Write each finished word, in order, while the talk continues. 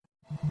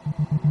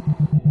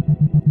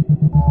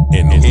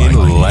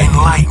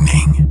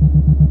enlightening,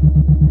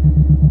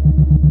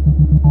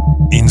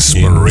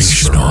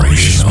 inspirational,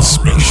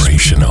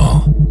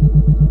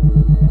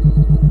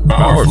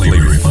 powerfully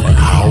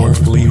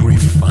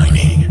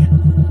refining,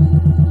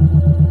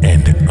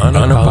 and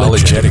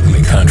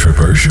unapologetically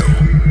controversial.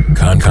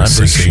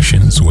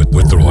 Conversations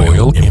with the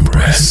Royal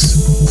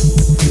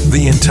Empress.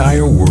 The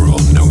entire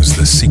world knows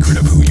the secret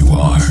of who you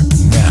are.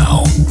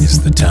 Now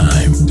is the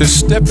time to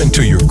step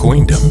into your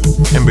queendom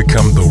and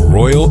become the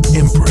Royal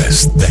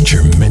Empress that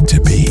you're meant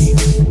to be.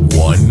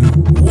 One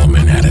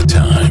woman at a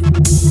time.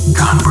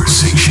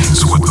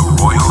 Conversations with the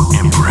Royal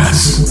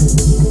Empress.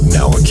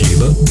 Now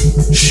Akila,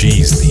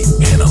 she's the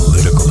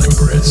analytical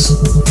Empress.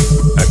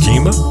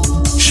 Akima,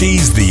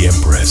 she's the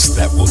Empress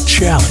that will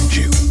challenge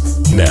you.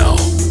 Now,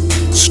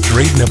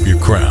 straighten up your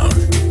crown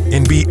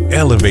and be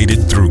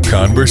elevated through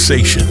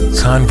conversation.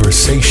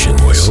 Conversation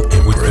with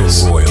the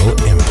Royal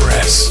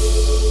Empress.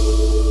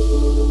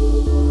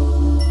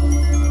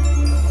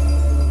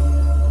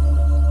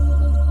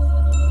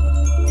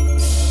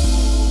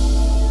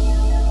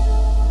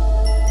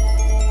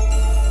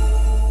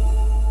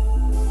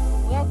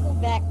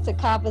 Welcome back to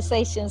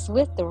Conversations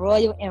with the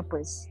Royal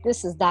Empress.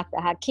 This is Dr.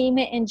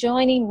 Hakima, and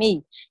joining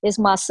me is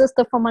my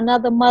sister from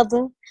another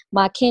mother,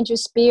 my kindred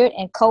spirit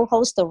and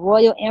co-host, the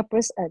Royal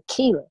Empress,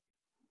 Akila.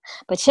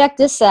 But check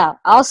this out.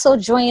 Also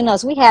joining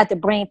us, we had to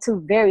bring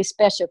two very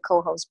special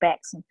co-hosts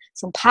back,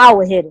 some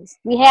power hitters.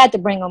 We had to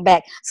bring them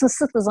back. Some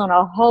sisters on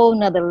a whole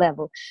nother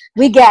level.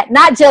 We got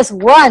not just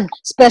one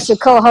special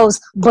co-host,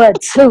 but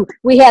two.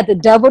 We had to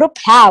double the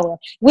power.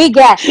 We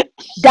got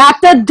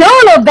Dr.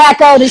 Dula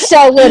back on the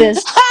show with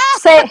us.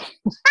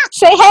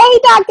 Say hey,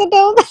 Dr.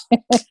 Dula.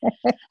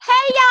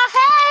 Hey, y'all,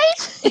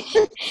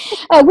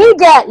 hey. We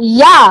got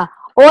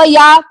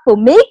Oya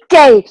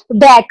Fumike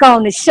back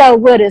on the show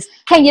with us.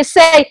 Can you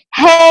say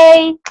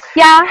hey,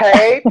 ya?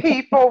 Hey,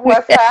 people.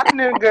 What's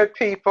happening, good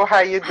people? How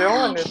you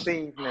doing this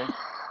evening?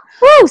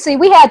 Woo, see,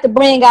 we had to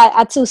bring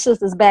our two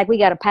sisters back. We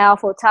got a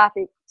powerful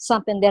topic,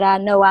 something that I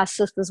know our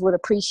sisters would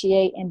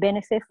appreciate and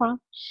benefit from.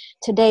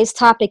 Today's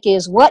topic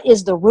is, what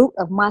is the root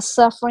of my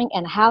suffering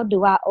and how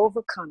do I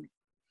overcome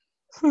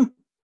it?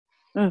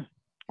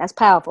 That's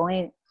powerful,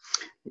 ain't it?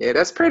 Yeah,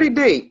 that's pretty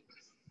deep.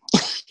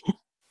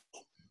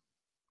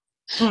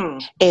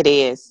 It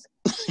is.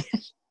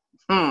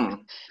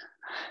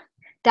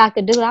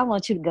 Dr. Dula, I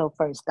want you to go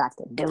first,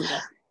 Dr.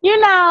 Dula.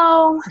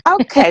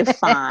 Okay,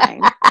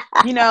 fine.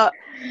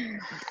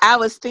 I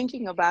was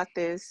thinking about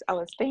this. I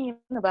was thinking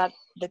about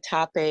the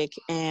topic,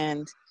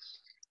 and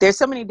there's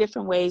so many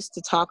different ways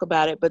to talk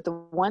about it. But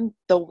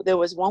there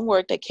was one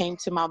word that came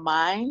to my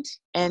mind,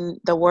 and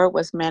the word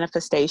was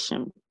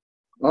manifestation.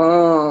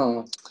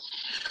 When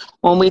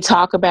we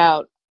talk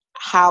about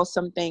how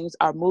some things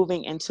are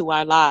moving into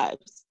our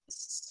lives,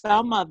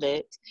 some of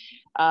it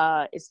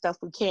is stuff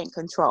we can't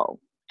control.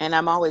 And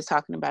I'm always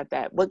talking about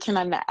that. What can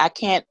I not? I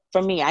can't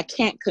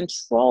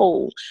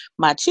control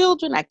my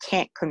children. I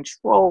can't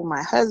control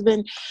my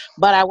husband,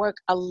 but I work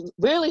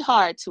really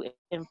hard to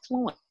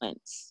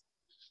influence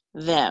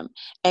them.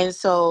 And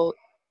so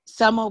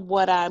some of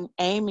what I'm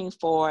aiming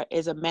for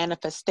is a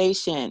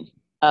manifestation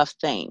of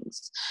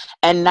things,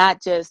 and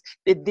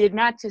they're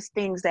not just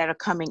things that are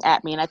coming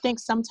at me. And I think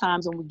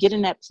sometimes when we get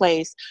in that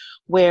place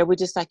where we're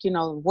just like,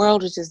 the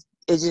world is just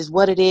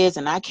what it is,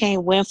 and I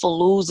can't win for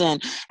losing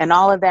and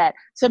all of that.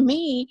 To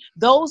me,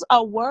 those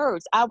are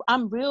words.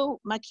 I'm real.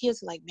 My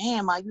kids are like,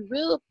 "Man, are you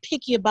real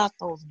picky about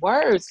those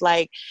words?"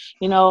 Like,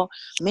 man,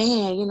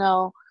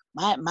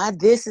 my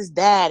this is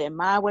that, and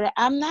my whatever.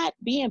 I'm not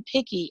being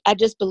picky. I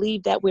just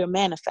believe that we're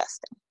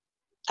manifesting.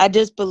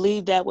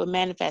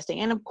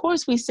 And of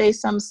course we say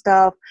some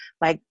stuff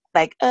like,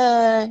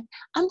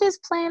 I'm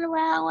just playing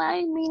around. I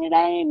didn't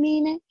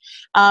mean it.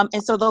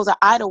 And so those are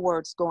idle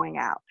words going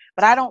out.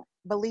 But I don't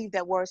believe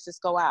that words just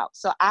go out.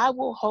 So I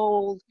will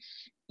hold,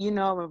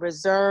 and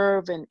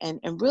reserve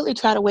and really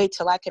try to wait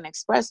till I can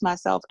express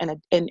myself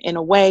in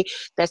a way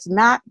that's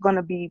not going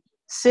to be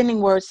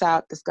sending words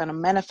out that's going to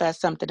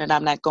manifest something that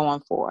I'm not going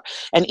for.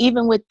 And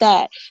even with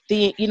that,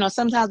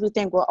 sometimes we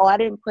think, well, I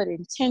didn't put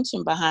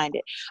intention behind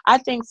it. I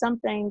think some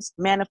things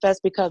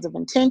manifest because of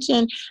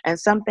intention, and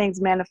some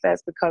things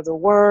manifest because of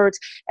words.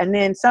 And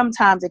then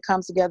sometimes it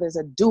comes together as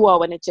a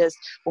duo, and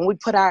when we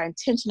put our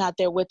intention out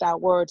there with our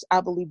words, I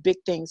believe big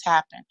things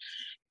happen.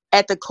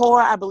 At the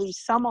core, I believe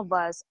some of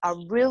us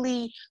we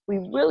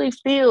really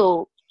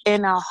feel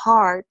in our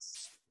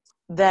hearts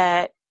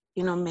that,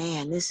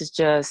 man, this is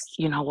just,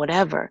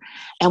 whatever.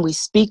 And we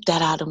speak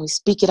that out, and we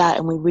speak it out,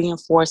 and we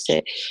reinforce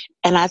it.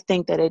 And I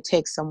think that it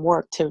takes some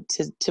work to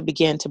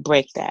begin to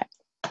break that.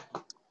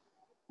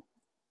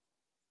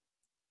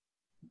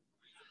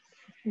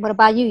 What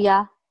about you,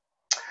 y'all?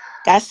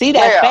 I see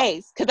that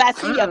face, because I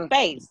see your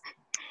face.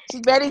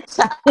 She's ready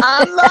to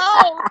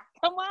unload.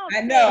 Come on.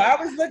 I know. I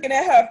was looking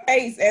at her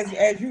face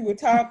as you were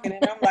talking,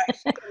 and I'm like,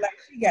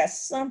 she got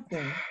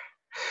something.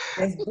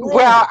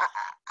 Well,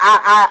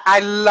 I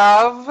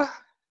love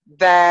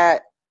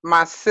that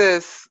my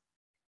sis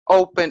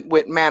opened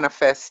with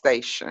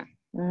manifestation.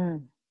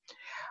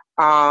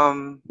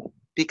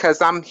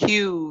 because I'm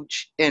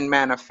huge in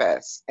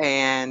Manifest.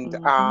 And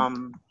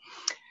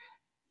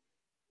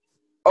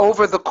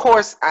over the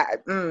course,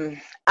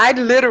 I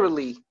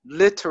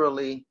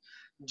literally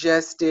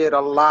just did a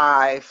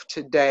live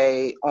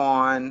today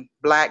on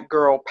Black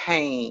girl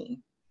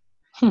pain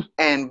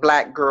and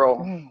Black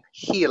girl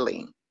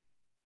healing,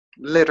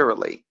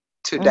 literally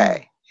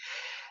today.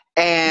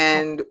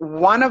 And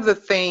one of the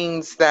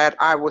things that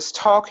I was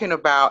talking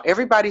about,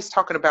 everybody's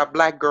talking about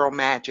Black girl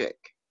magic,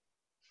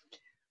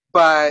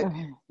 but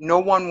no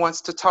one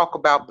wants to talk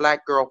about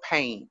Black girl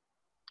pain.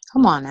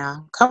 Come on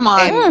now. Come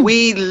on. And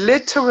we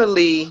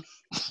literally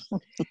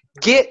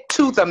get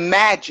to the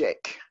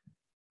magic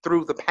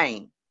through the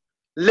pain.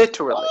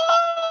 Literally.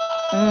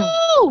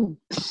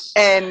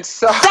 And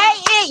so say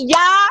it,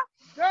 y'all.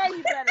 Girl,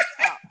 you better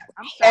talk.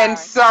 I'm sorry. And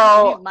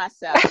so mute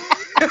myself.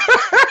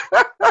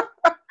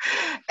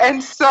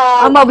 And so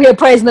I'm over here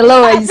praising the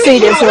Lord. You see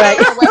this, right?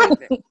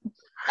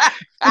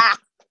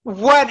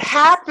 What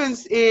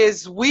happens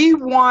is we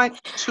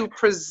want to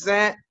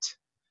present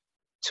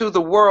to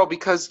the world,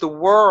 because the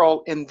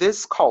world in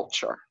this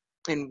culture,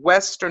 in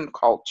Western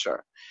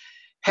culture,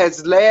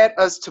 has led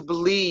us to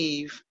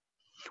believe,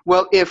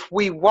 well, if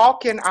we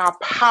walk in our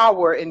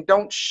power and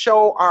don't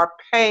show our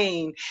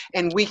pain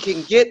and we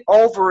can get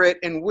over it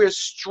and we're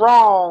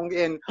strong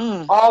and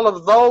all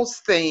of those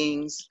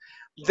things,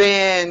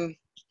 then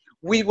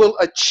we will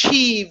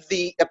achieve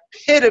the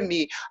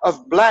epitome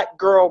of Black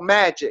girl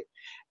magic.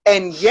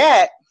 And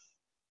yet,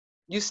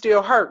 you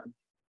still hurting.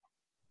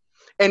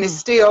 And it's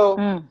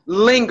still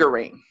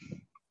lingering.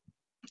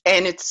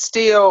 And it's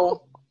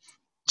still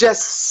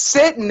just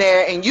sitting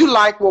there, and you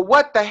like, well,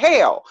 what the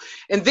hell?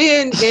 And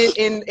then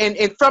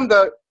in from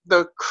the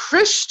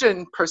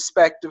Christian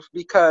perspective,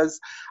 because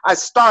I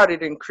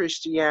started in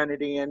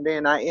Christianity and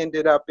then I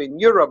ended up in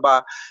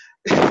Yoruba.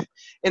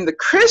 In the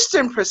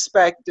Christian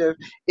perspective,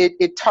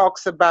 it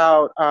talks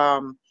about,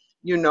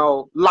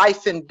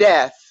 life and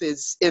death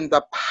is in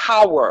the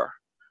power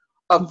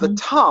of the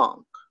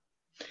tongue.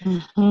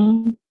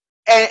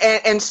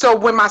 And so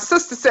when my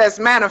sister says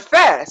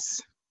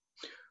manifest,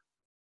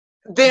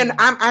 then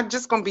I'm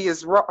just going to be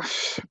as raw.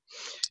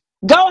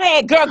 Go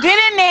ahead, girl.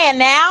 Get in there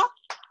now.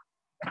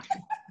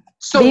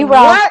 So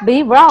what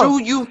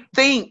do you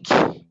think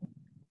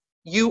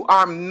you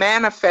are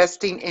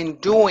manifesting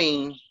and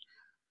doing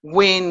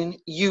when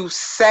you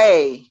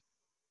say,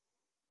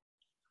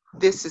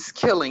 this is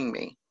killing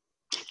me?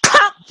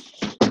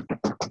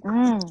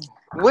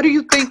 What do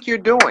you think you're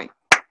doing?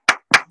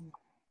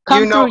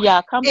 Come through,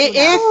 y'all. Come through.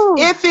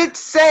 If it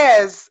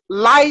says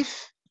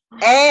life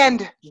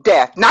and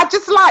death, not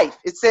just life,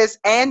 it says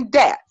and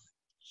death,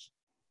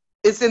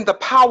 it's in the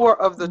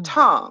power of the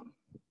tongue.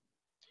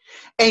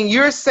 And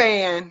you're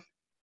saying,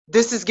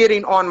 this is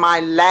getting on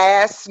my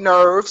last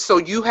nerve. So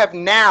you have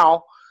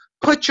now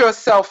put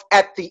yourself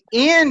at the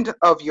end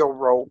of your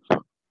rope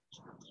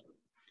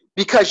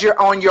because you're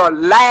on your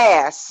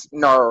last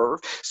nerve.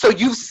 So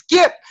you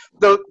skipped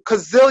the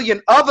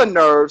gazillion other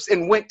nerves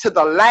and went to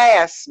the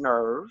last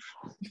nerve.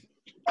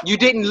 You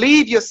didn't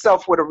leave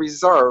yourself with a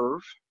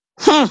reserve.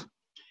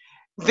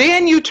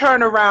 Then you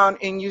turn around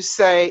and you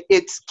say,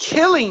 it's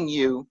killing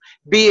you,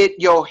 be it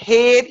your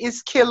head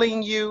is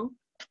killing you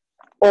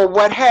or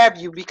what have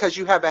you, because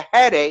you have a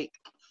headache.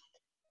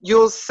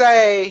 You'll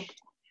say,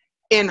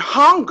 in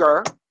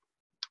hunger,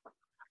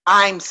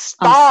 I'm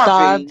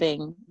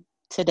starving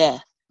to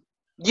death.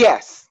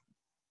 Yes.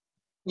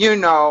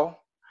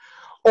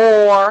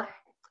 Or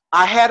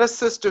I had a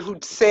sister who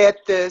said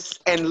this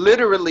and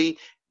literally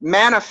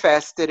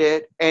manifested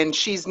it, and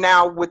she's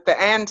now with the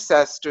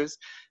ancestors.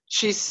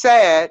 She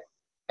said,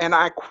 and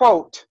I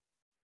quote,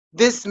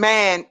 this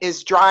man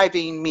is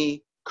driving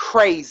me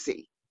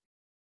crazy.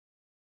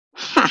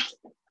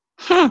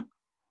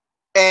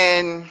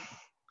 And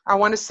I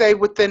want to say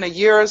within a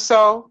year or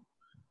so,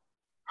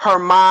 her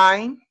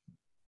mind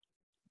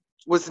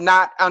was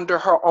not under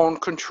her own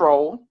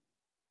control.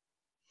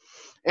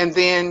 And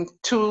then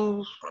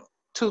 2-3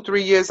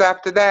 years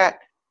after that,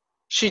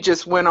 she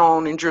just went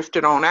on and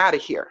drifted on out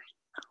of here.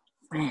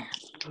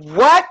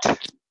 What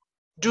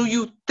do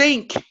you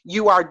think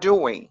you are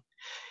doing?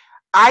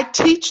 I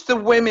teach the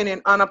women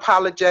in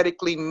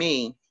Unapologetically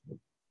Me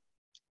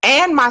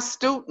and my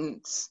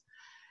students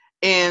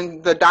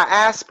in the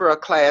diaspora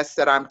class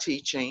that I'm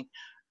teaching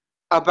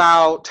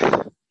about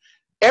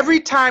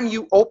every time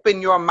you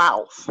open your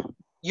mouth,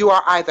 you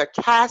are either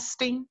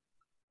casting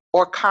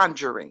or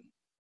conjuring.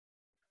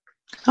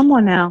 Come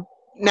on now.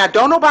 Now,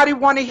 don't nobody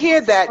want to hear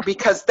that,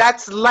 because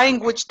that's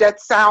language that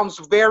sounds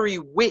very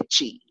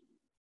witchy.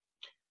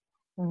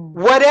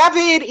 Whatever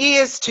it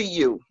is to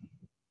you,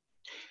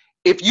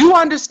 if you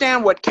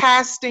understand what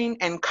casting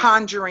and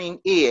conjuring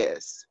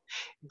is,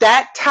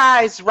 that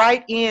ties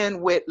right in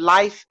with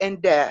life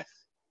and death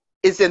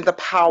is in the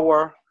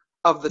power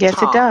of the tongue.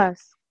 Yes, it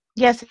does.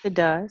 Yes, it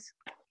does.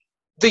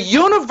 The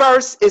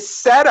universe is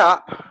set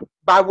up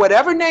by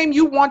whatever name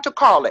you want to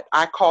call it.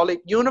 I call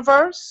it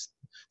universe,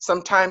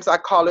 Sometimes I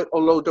call it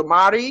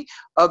Olodumare.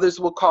 Others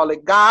will call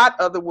it God.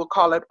 Others will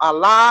call it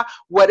Allah.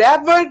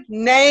 Whatever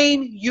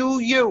name you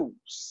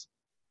use,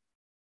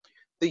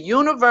 the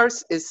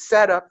universe is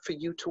set up for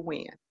you to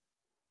win.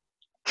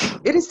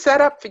 It is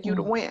set up for you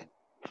to win.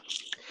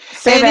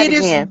 Say and that it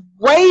again. is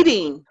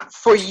waiting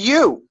for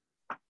you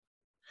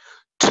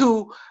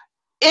to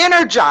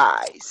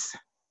energize,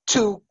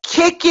 to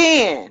kick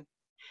in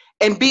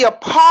and be a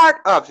part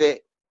of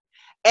it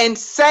and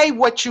say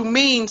what you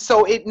mean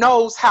so it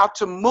knows how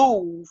to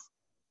move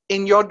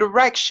in your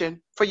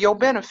direction for your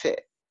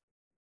benefit.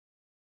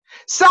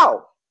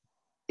 So,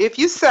 if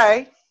you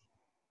say,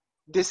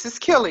 this is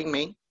killing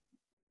me,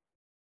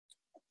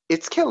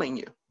 it's killing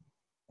you.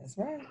 That's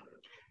right.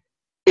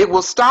 It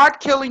will start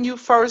killing you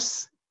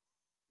first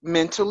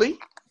mentally,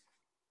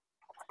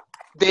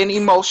 then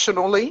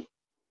emotionally,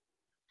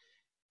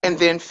 and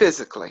then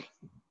physically.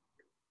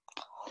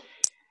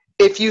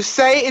 If you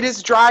say it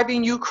is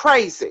driving you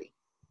crazy,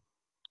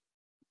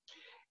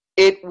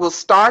 it will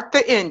start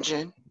the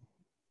engine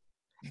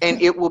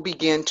and it will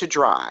begin to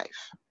drive.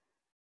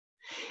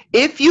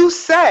 If you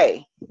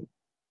say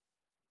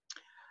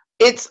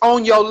it's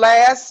on your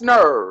last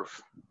nerve,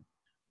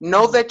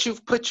 know that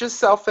you've put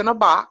yourself in a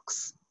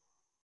box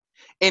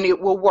and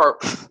it will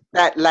work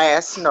that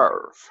last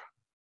nerve.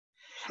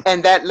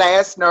 And that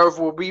last nerve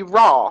will be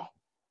raw.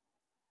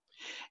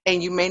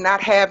 And you may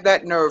not have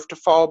that nerve to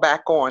fall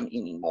back on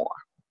anymore.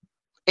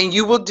 And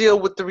you will deal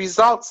with the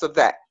results of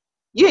that.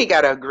 You ain't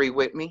got to agree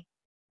with me.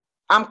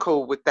 I'm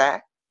cool with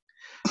that.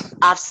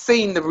 I've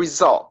seen the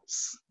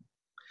results.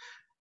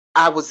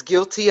 I was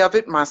guilty of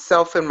it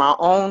myself in my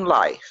own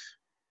life.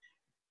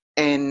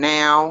 And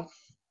now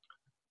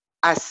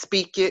I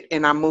speak it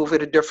and I move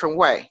it a different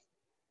way.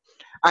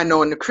 I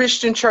know in the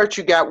Christian church,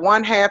 you got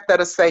one half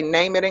that'll say,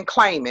 name it and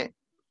claim it.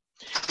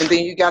 And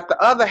then you got the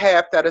other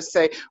half that'll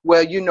say,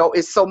 well, you know,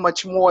 it's so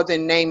much more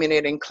than naming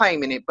it and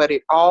claiming it. But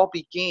it all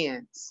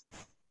begins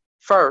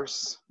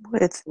first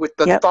with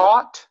the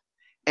thought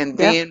and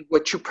then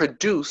what you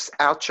produce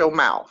out your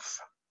mouth.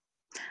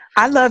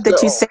 I love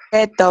that you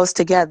said those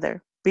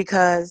together,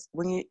 because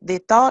when the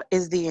thought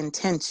is the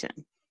intention.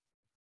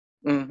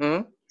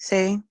 Mm-hmm.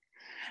 See?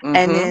 Mm-hmm.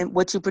 And then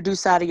what you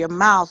produce out of your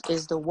mouth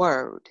is the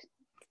word.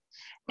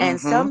 And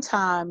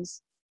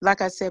sometimes,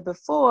 like I said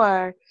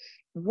before,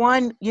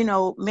 one, you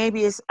know,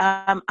 maybe it's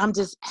I'm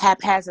just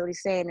haphazardly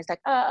saying, it's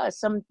like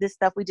some this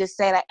stuff we just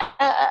say, like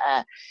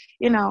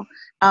you know,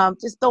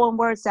 just throwing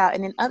words out.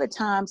 And then other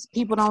times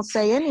people don't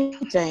say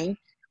anything,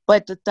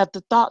 but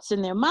the thoughts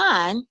in their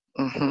mind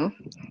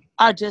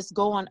are just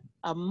going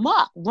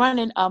amok,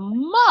 running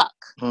amok.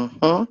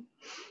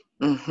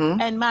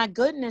 And my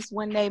goodness,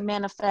 when they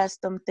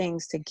manifest them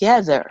things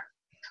together,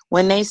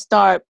 when they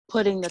start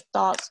putting the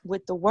thoughts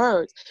with the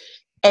words,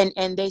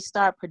 and they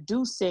start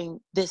producing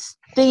this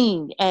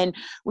thing, and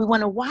we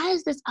wonder, why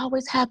is this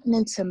always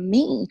happening to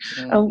me?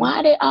 And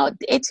why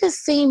it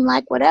just seemed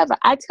like whatever.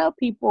 I tell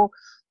people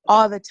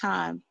all the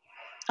time,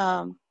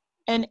 and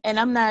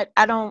I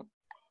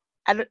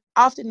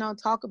often don't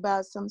talk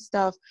about some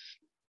stuff,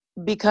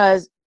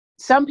 because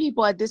some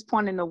people at this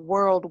point in the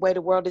world, the way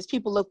the world is,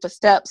 people look for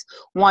steps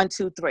 1,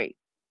 2, 3.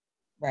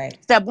 Right.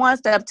 Step 1,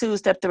 step 2,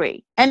 step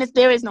 3. And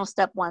there is no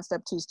step 1,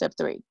 step 2, step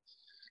 3.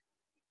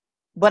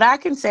 But I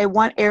can say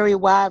one area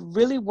where I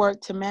really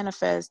worked to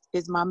manifest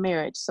is my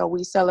marriage. So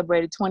we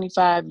celebrated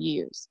 25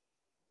 years.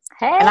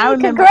 Hey, and I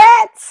remember,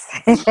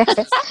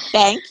 congrats.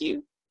 Thank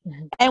you.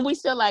 And we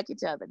still like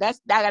each other. I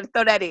got to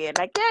throw that in.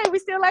 Like, yeah, we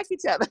still like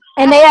each other.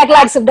 And they act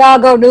like some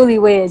doggone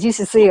newlyweds. You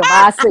should see them.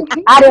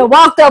 I done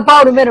walked up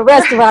on them in a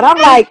restaurant. I'm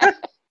like, who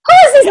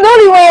is this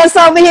newlyweds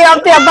over here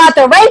up there about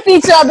to rape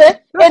each other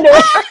in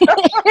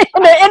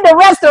the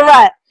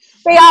restaurant?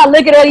 They all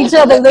looking at each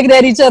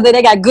other.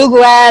 They got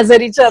Google eyes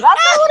at each other. I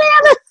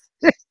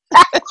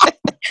said,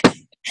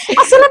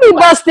 I said, let me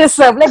bust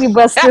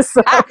this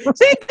up.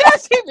 She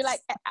does. She'd be like,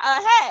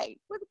 hey,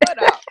 what's going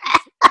on?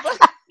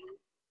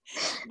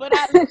 But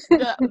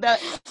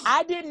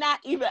I did not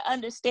even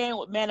understand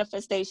what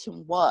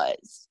manifestation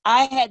was.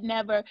 I had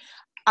never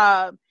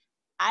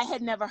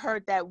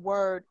heard that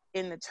word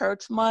in the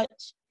church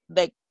much.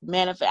 Like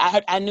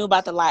manifest. I knew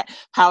about the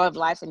power of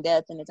life and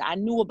death, and I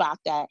knew about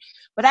that,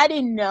 but I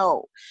didn't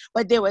know.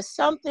 But there was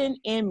something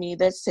in me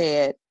that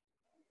said,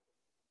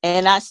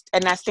 and I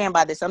stand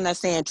by this. I'm not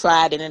saying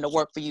try it and it'll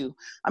work for you.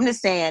 I'm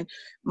just saying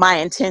my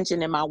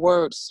intention and my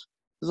words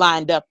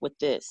lined up with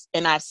this,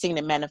 and I've seen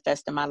it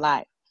manifest in my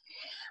life.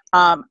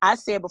 I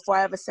said, before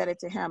I ever said it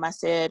to him, I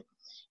said,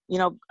 you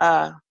know,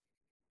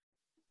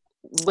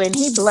 when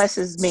he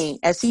blesses me,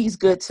 as he's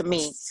good to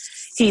me,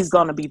 he's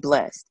going to be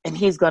blessed and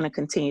he's going to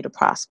continue to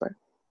prosper.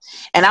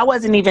 And I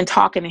wasn't even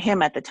talking to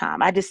him at the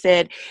time. I just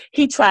said,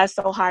 he tries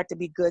so hard to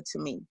be good to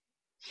me.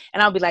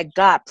 And I'll be like,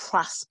 God,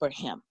 prosper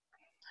him.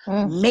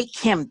 Make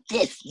him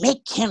this,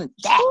 make him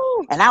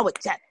that. And I would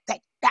just say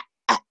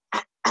that.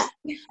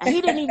 And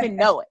he didn't even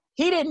know it.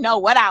 He didn't know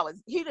what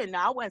he didn't know.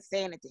 I wasn't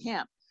saying it to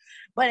him.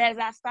 But as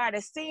I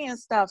started seeing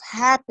stuff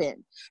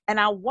happen and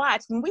I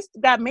watched, when we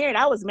got married,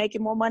 I was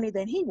making more money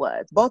than he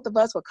was. Both of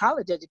us were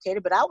college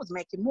educated, but I was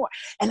making more.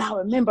 And I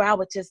remember I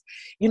would just,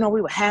 we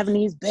were having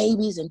these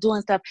babies and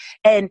doing stuff.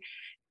 And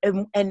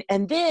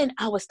then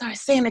I would start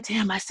saying it to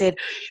him. I said,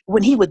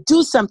 when he would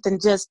do something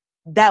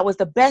that was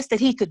the best that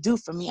he could do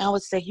for me, I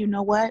would say, you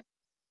know what?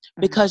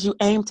 Because you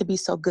aim to be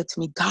so good to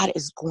me, God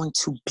is going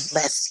to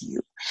bless you.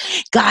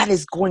 God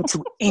is going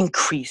to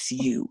increase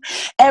you.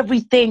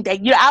 Everything that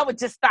I would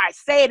just start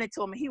saying it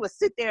to him, and he would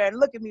sit there and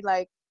look at me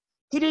like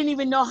he didn't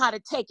even know how to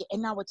take it.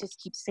 And I would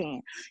just keep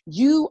saying,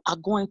 you are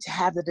going to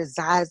have the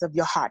desires of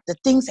your heart. The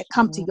things that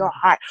come to your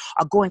heart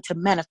are going to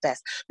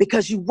manifest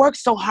because you work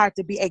so hard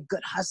to be a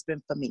good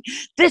husband for me.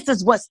 This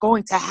is what's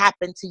going to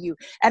happen to you.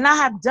 And I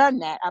have done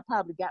that. I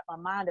probably got my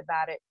mind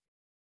about it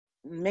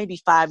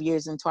maybe 5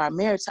 years into our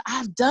marriage. So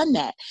I've done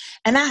that.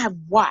 And I have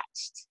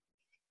watched.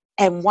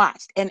 And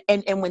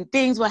when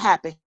things would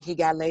happen, he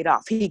got laid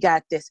off. He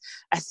got this.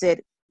 I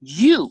said,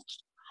 you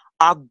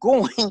are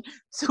going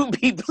to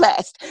be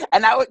blessed.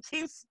 And I would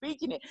keep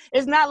speaking it.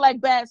 It's not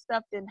like bad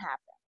stuff didn't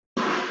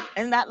happen.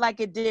 It's not like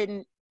it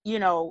didn't,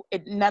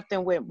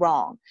 nothing went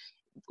wrong.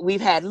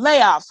 We've had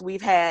layoffs.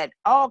 We've had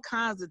all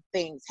kinds of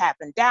things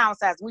happen,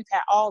 downsides. We've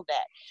had all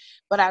that.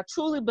 But I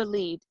truly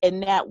believed in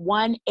that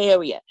one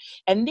area.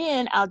 And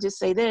then I'll just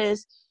say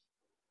this.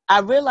 I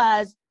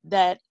realized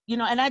that,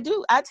 and I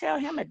tell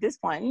him at this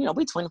point,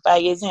 we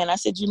 25 years in, I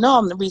said,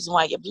 I'm the reason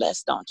why you're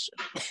blessed, don't you?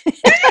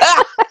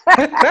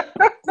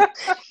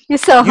 You're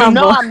so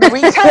humble. I'm the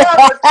reason. Tell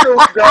the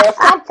truth, girl.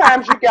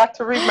 Sometimes you got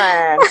to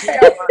remind.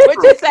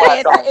 What you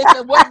say? It's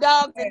a what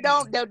dog that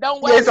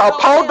don't wag It's a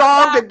pole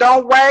dog that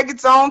don't wag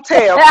its own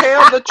tail.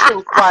 Tell the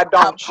truth, why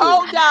don't you? A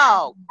pole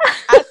dog.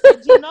 I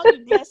said, you're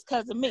blessed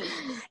because of me.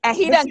 And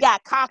he done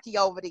got cocky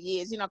over the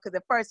years, because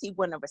at first he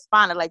wouldn't have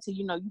responded like, so,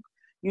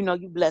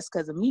 you blessed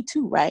because of me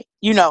too, right?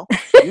 We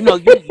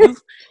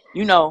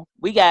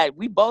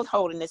both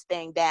holding this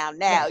thing down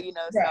now,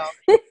 so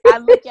I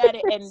look at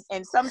it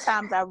and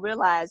sometimes I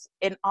realize,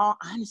 in all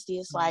honesty,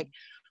 it's like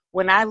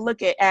when I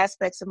look at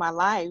aspects of my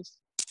life,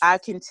 I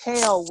can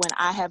tell when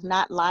I have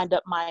not lined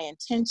up my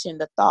intention,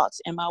 the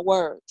thoughts and my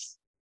words.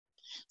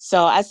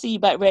 So I see you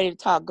about ready to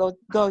talk. Go,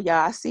 y'all.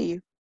 I see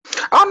you.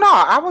 Oh no,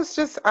 I was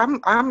just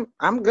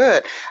I'm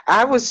good.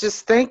 I was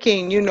just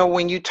thinking,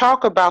 when you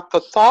talk about the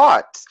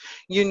thoughts,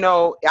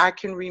 I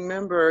can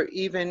remember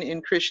even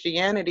in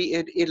Christianity,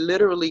 it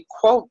literally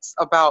quotes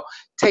about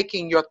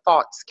taking your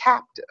thoughts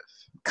captive.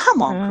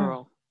 Come on,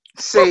 girl.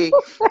 See,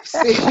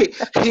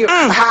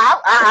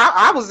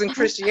 I was in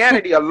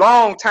Christianity a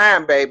long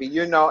time, baby,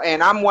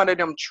 and I'm one of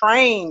them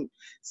trained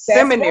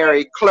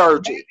seminary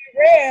clergy.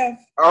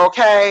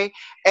 Okay.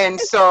 And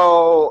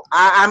so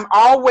I'm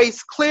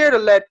always clear to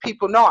let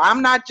people know I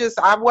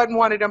wasn't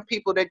one of them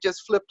people that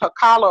just flipped her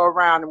collar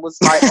around and was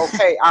like,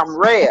 okay, I'm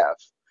Rev.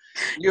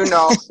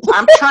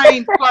 I'm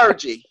trained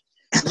clergy,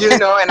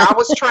 and I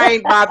was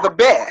trained by the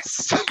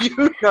best,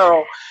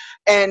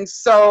 And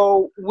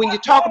so when you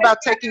talk about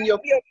taking your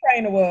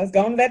trainer was,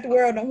 go and let the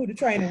world know who the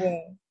trainer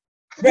was.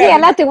 Yeah,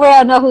 let the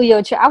world know who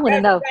your trainer. I want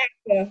to know.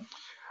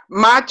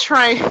 My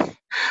train.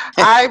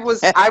 I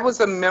was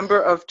a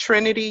member of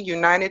Trinity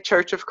United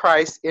Church of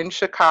Christ in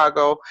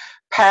Chicago,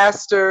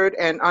 pastored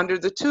and under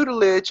the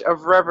tutelage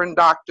of Reverend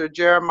Dr.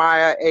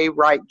 Jeremiah A.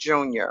 Wright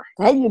Jr.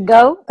 There you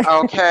go.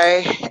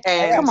 Okay,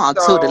 and come on,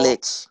 so,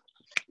 tutelage.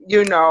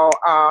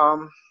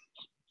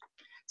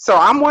 So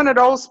I'm one of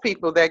those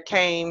people that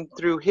came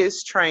through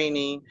his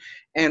training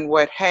and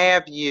what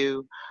have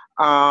you.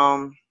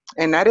 And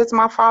that is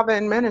my father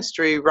in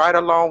ministry, right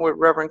along with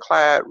Reverend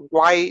Clyde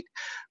White,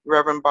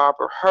 Reverend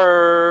Barbara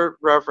Hurd,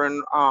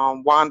 Reverend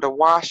Wanda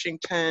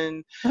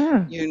Washington,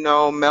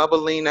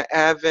 Melbalina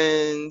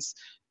Evans,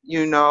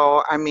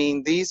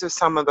 these are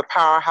some of the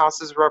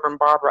powerhouses, Reverend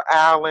Barbara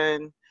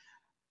Allen.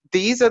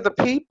 These are the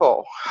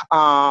people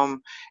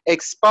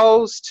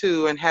exposed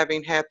to and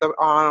having had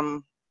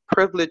the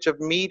privilege of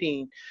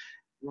meeting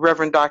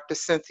Reverend Dr.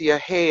 Cynthia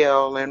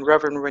Hale and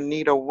Reverend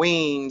Renita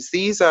Weems.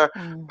 These are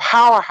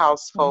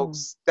powerhouse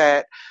folks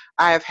that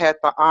I have had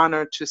the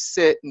honor to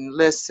sit and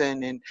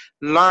listen and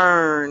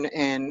learn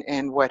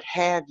and what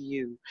have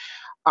you.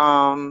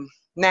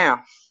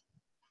 Now,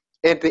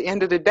 at the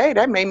end of the day,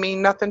 that may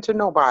mean nothing to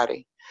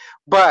nobody.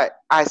 But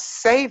I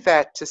say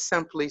that to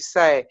simply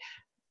say,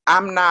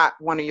 I'm not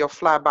one of your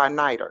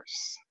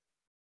fly-by-nighters.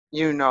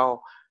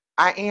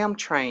 I am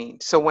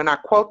trained. So when I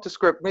quote the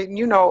script,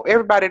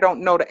 everybody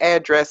don't know the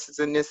addresses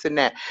and this and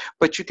that,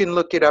 but you can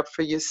look it up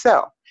for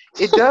yourself.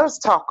 It does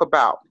talk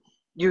about,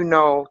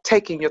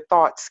 taking your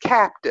thoughts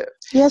captive.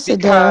 Yes, it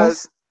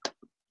because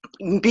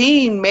does.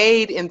 Being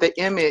made in the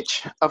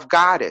image of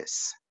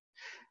Goddess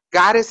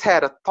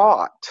had a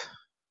thought,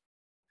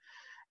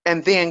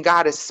 and then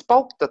Goddess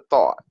spoke the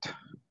thought,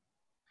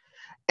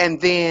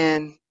 and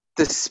then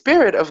the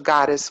spirit of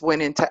Goddess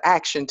went into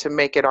action to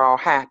make it all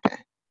happen.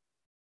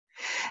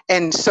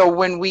 And so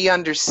when we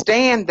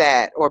understand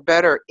that, or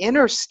better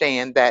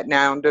understand that,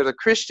 now under the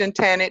Christian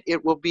tenet,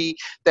 it will be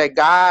that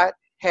God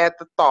had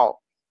the thought,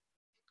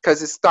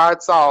 because it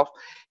starts off,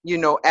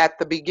 at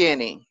the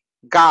beginning,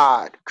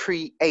 God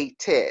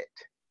created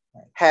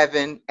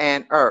heaven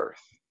and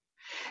earth.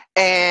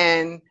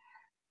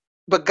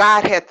 But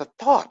God had the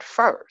thought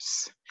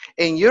first.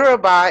 In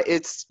Yoruba,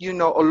 it's,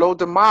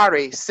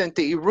 Olodumare sent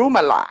the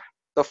Irumala,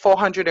 the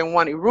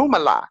 401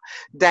 Irumala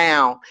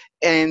down,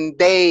 and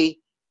they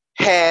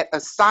had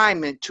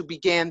assignment to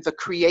begin the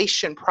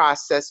creation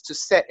process to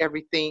set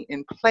everything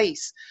in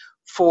place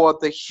for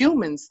the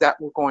humans that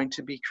were going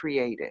to be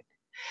created.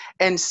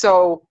 And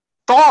so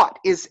thought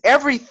is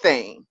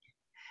everything.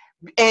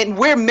 And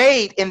we're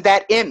made in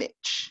that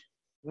image.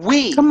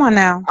 We Come on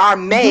now. are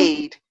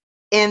made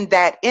in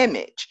that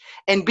image.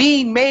 And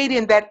being made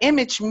in that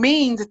image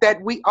means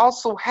that we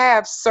also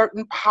have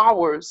certain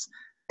powers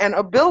and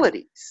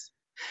abilities.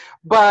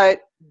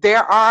 But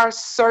there are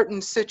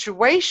certain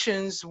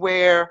situations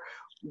where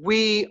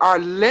we are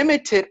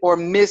limited or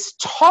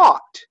mistaught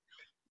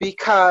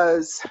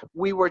because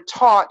we were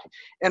taught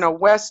in a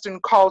Western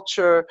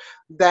culture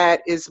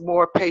that is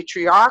more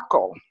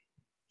patriarchal.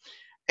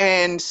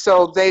 And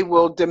so they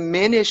will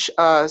diminish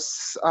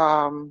us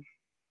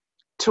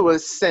to a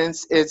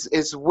sense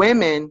as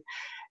women.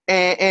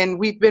 And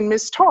we've been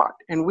mistaught,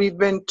 and we've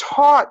been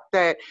taught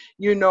that,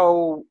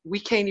 we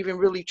can't even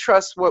really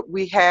trust what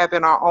we have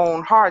in our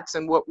own hearts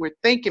and what we're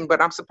thinking.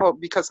 But I'm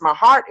supposed, because my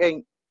heart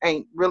ain't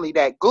really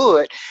that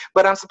good,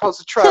 but I'm supposed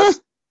to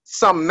trust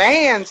some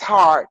man's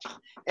heart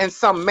and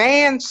some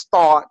man's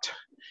thought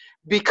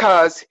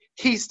because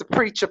he's the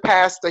preacher,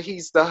 pastor,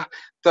 he's the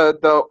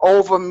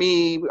over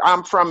me,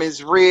 I'm from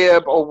his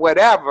rib or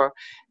whatever.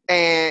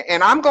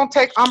 And I'm going to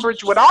take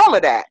umbrage with all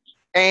of that.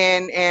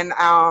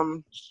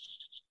 And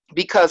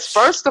because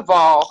first of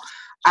all,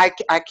 I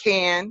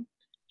can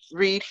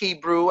read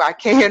Hebrew, I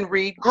can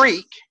read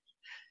Greek,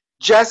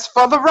 just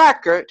for the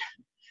record.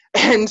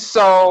 And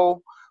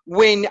so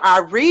when I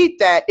read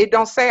that, it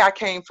don't say I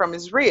came from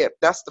his rib.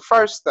 That's the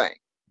first thing.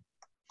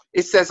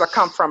 It says I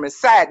come from his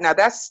side. Now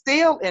that's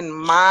still in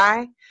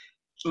my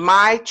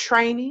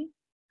training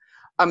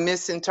a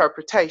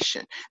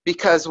misinterpretation,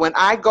 because when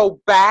I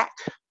go back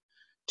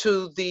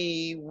to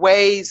the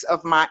ways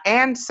of my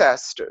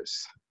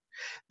ancestors,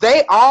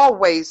 they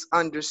always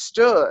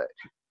understood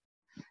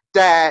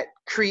that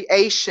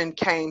creation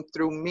came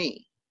through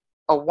me,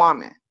 a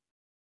woman.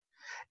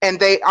 And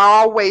they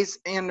always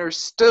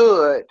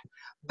understood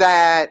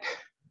that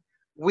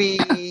we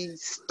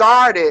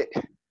started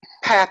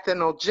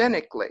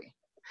parthenogenically.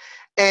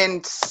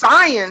 And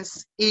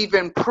science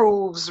even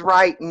proves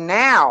right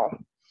now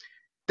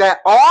that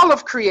all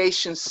of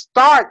creation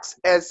starts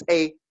as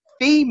a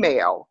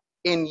female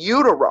in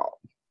utero.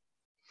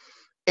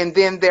 And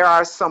then there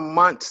are some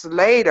months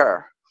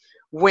later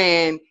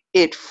when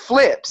it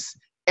flips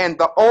and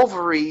the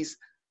ovaries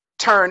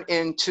turn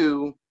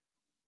into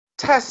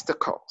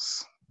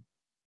testicles.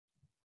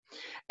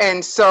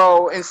 And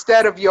so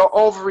instead of your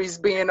ovaries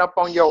being up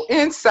on your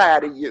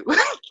inside of you,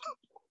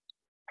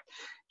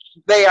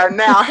 they are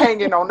now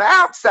hanging on the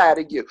outside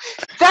of you.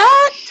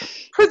 That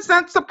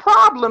presents a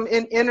problem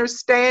in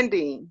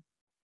understanding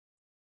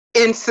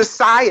in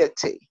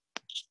society.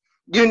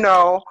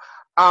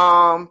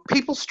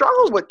 People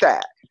struggle with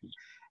that.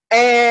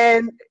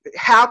 And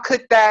how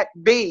could that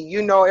be?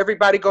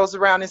 Everybody goes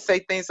around and say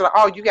things like,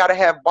 oh, you got to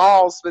have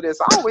balls for this.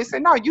 I always say,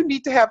 no, you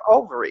need to have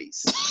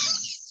ovaries.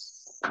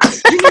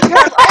 You need to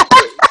have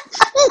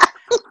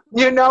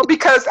ovaries.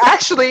 Because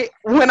actually,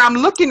 when I'm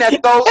looking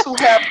at those who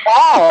have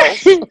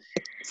balls,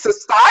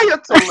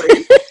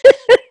 societally,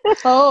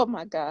 oh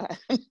my God,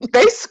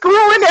 they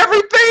screwing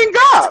everything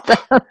up.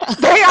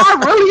 They are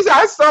really,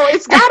 so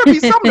it's got to be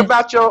something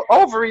about your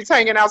ovaries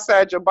hanging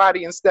outside your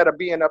body instead of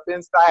being up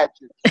inside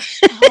you.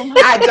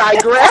 I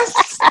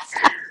digress.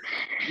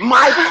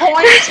 My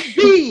point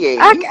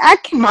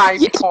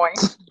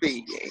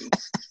being,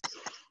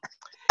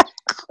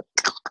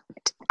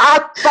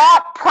 our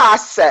thought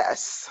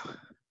process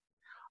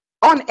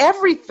on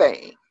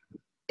everything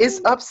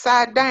is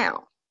upside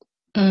down.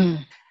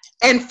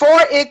 And for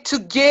it to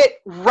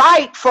get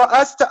right, for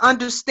us to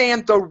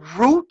understand the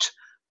root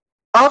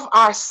of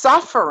our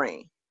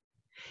suffering,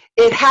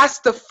 it has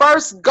to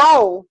first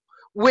go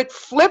with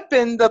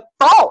flipping the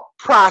thought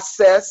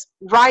process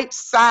right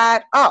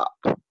side up.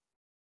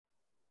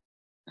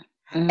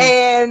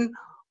 And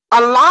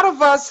a lot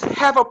of us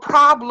have a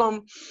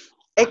problem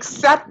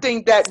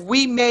accepting that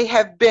we may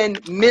have been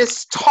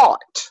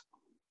mistaught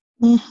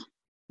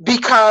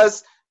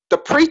because the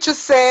preacher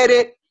said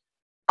it,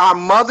 our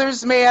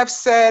mothers may have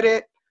said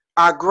it,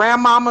 our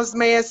grandmamas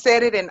may have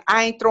said it, and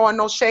I ain't throwing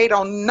no shade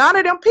on none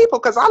of them people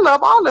because I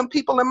love all them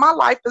people in my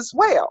life as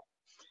well.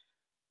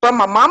 But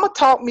my mama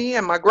taught me,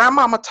 and my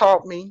grandmama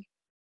taught me,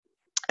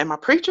 and my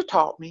preacher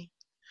taught me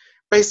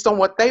based on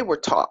what they were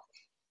taught.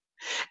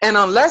 And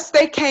unless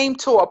they came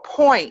to a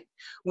point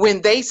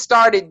when they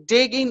started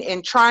digging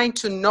and trying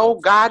to know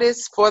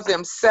Goddess for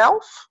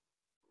themselves,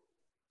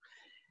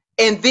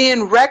 and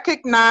then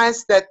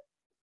recognize that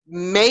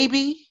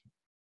maybe,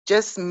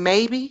 just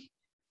maybe,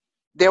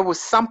 there was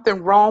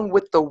something wrong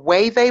with the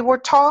way they were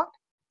taught,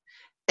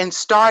 and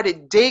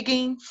started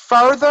digging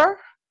further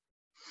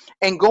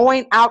and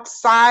going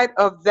outside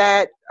of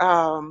that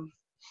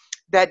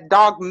that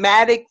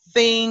dogmatic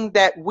thing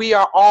that we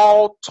are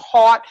all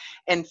taught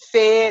and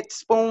fed,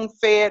 spoon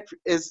fed,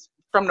 is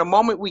from the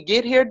moment we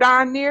get here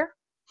darn near,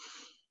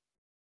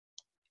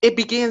 it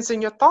begins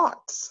in your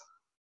thoughts.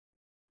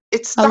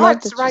 It I love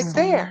starts that you're right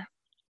saying there,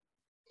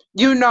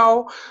 you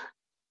know.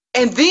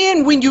 And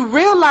then when you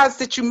realize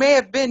that you may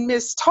have been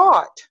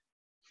mistaught,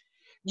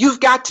 you've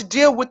got to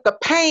deal with the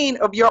pain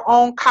of your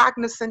own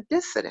cognizant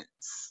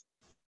dissonance.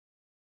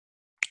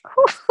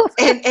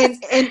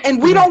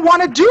 And we don't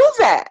want to do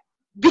that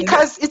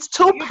because it's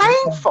too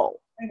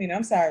painful. I mean,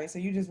 I'm sorry. So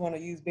you just want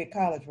to use big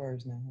college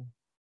words now?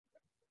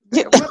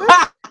 Yeah, but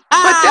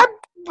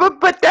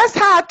that's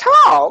how I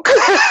talk.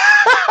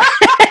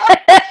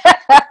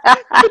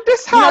 But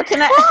that's how I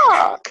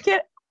talk.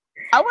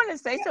 I want to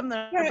say something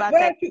about Why the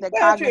don't you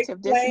cognitive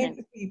explain dissonance.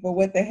 to people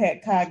what the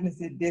heck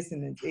cognitive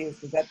dissonance is?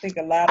 Because I think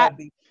a lot of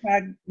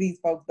these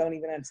folks don't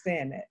even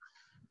understand that.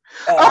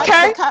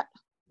 Okay.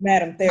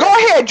 Madam Go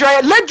Therapist. ahead,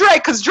 Drea. Let Drea,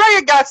 because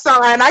Drea got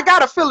something, and I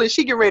got a feeling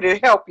she get ready to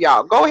help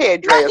y'all. Go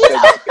ahead, Drea. Say what you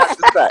got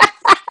to say.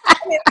 I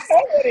mean, I know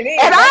what it is.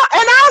 And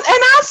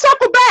I'll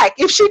circle back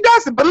if she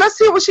doesn't. But let's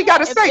hear what she got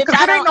to say, because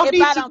it ain't no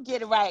need If I don't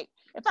get it right,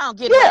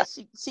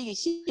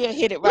 she'll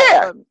hit it right.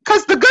 Yeah,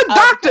 because the good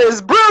doctor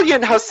is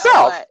brilliant herself. You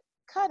know what?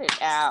 Cut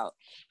it out.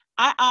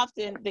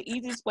 The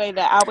easiest way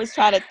that I always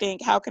try to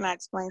think, how can I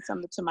explain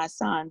something to my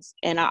sons?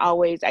 And I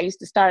used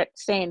to start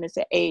saying this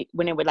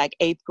when they were like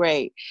 8th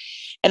grade.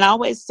 And I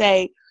always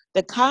say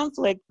the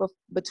conflict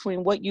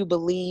between what you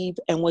believe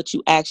and what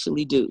you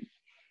actually do.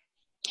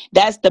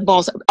 That's the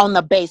most on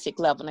the basic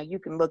level. Now you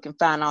can look and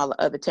find all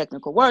the other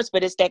technical words,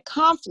 but it's that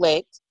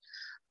conflict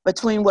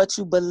between what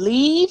you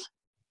believe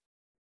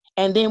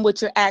and then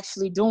what you're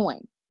actually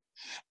doing.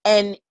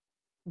 And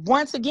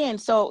once again,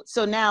 so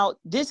now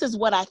this is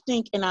what I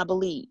think and I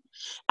believe.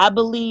 I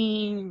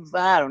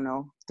don't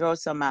know, throw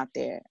some out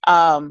there.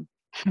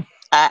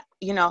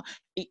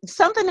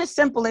 Something as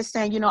simple as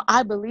saying,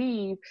 I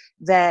believe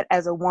that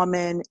as a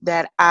woman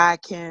that I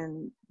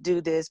can do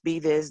this, be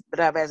this,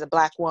 but as a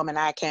Black woman,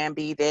 I can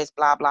be this,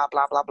 blah, blah,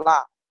 blah, blah,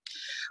 blah.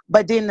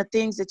 But then the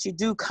things that you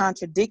do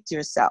contradict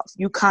yourself.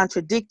 You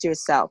contradict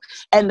yourself.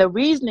 And the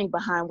reasoning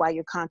behind why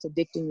you're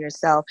contradicting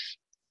yourself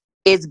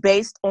is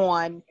based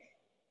on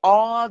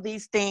all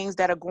these things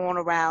that are going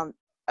around.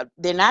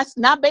 They're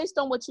not based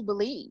on what you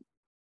believe.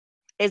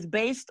 It's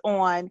based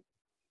on,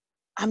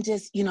 I'm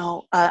just,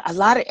 a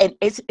lot of, and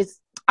it's,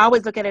 I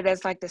always look at it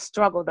as like the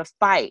struggle, the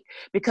fight,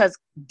 because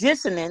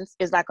dissonance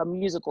is like a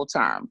musical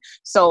term.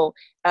 So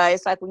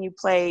it's like when you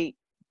play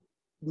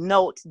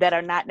notes that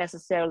are not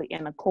necessarily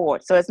in a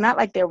chord. So it's not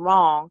like they're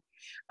wrong.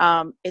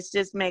 It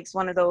just makes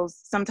one of those,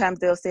 sometimes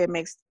they'll say it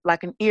makes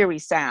like an eerie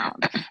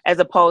sound as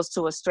opposed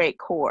to a straight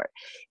chord.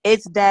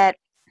 It's that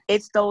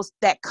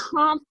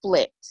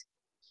conflict.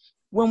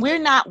 When we're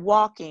not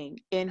walking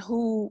in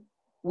who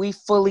we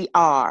fully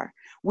are,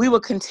 we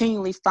will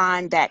continually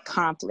find that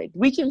conflict.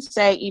 We can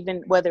say,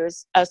 even whether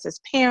it's us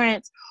as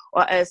parents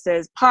or us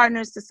as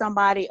partners to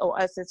somebody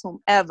or us as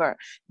whomever,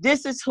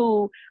 this is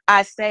who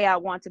I say I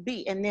want to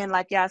be. And then,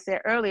 like y'all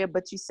said earlier,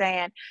 but you're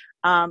saying,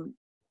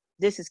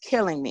 this is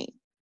killing me.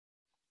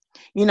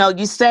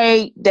 You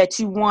say that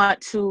you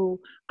want to,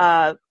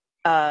 I'm,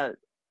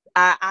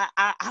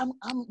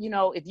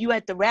 if you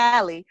at the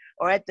rally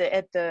or at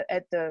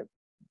the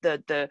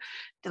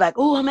like,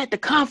 oh, I'm at the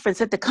conference,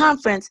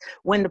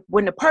 when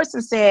the person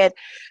said,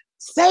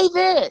 say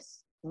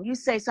this, and you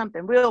say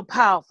something real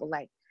powerful,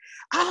 like,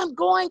 I'm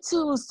going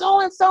to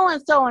so and so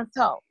and so and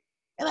so.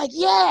 And like,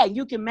 yeah,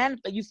 you can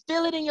manifest, you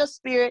feel it in your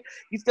spirit,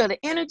 you feel the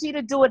energy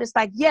to do it. It's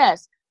like,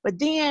 yes. But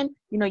then,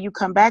 you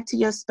come back to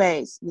your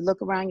space, you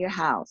look around your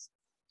house,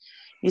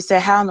 you say,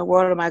 how in the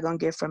world am I going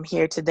to get from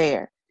here to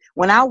there?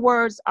 When our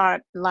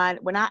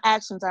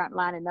actions aren't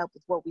lining up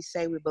with what we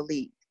say we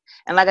believe.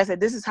 And like I said,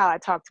 this is how I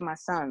talk to my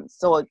sons.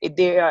 So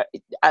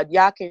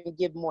y'all can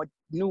give more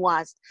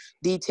nuanced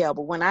detail.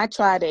 But when I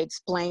try to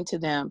explain to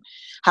them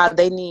how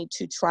they need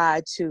to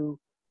try to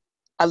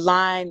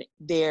align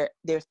their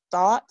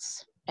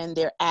thoughts and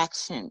their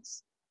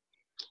actions,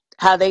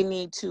 how they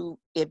need to,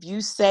 if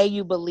you say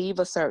you believe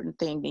a certain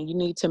thing, then you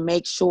need to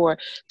make sure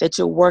that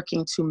you're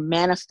working to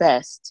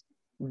manifest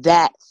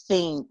that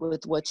thing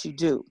with what you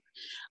do.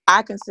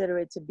 I consider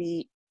it to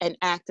be an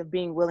act of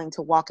being willing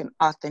to walk in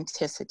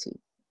authenticity.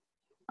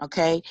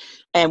 Okay.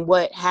 And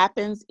what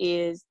happens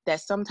is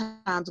that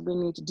sometimes we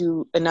need to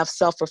do enough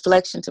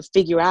self-reflection to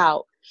figure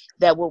out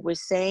that what we're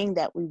saying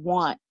that we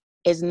want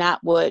is not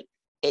what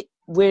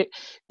we're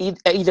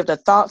either the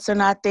thoughts are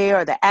not there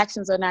or the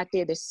actions are not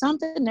there. There's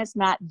something that's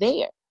not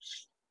there.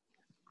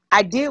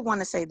 I did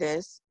want to say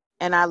this,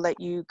 and I'll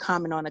let you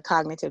comment on the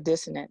cognitive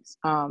dissonance.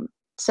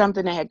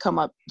 Something that had come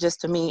up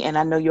just to me, and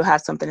I know you'll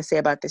have something to say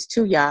about this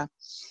too, y'all.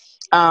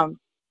 A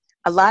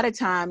lot of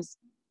times,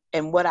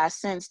 and what I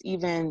sensed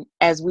even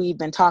as we've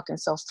been talking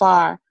so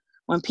far,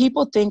 when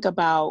people think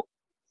about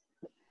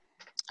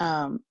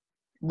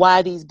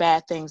why these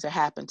bad things are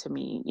happening to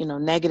me,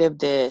 negative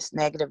this,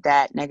 negative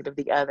that, negative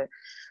the other,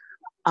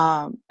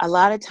 a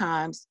lot of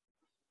times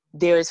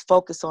there is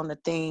focus on the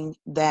thing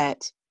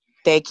that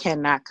they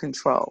cannot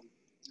control.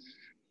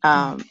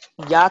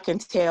 Y'all can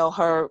tell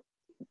her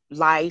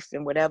life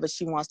and whatever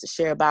she wants to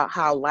share about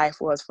how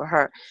life was for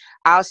her.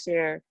 I'll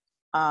share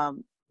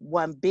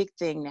one big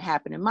thing that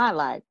happened in my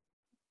life.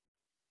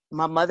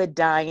 My mother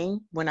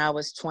dying when I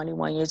was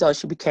 21 years old,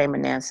 she became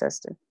an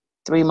ancestor.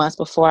 3 months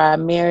before I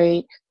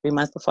married, 3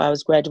 months before I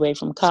was graduating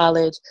from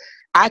college.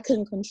 I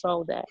couldn't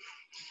control that.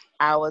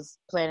 I was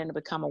planning to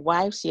become a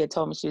wife. She had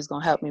told me she was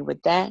going to help me with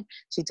that.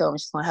 She told me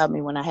she's going to help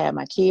me when I had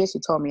my kids. She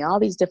told me all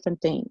these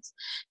different things.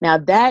 Now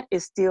that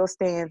is still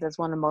stands as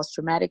one of the most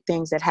traumatic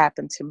things that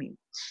happened to me.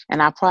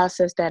 And I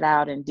processed that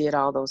out and did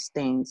all those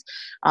things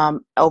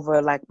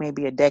over like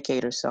maybe a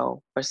decade or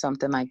so or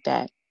something like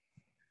that.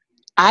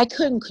 I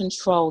couldn't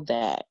control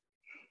that.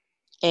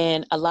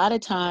 And a lot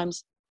of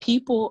times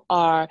people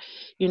are,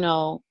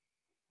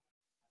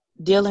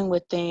 dealing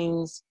with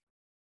things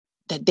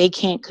that they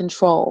can't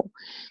control.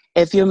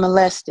 If you're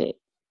molested,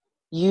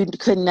 you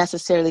couldn't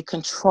necessarily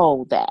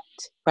control that,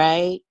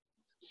 right?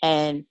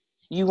 And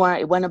it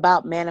wasn't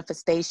about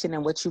manifestation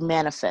and what you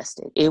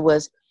manifested. It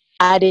was,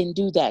 I didn't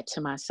do that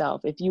to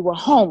myself. If you were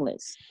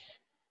homeless,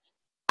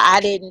 I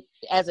didn't,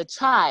 as a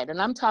child,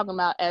 and I'm talking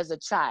about as a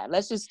child.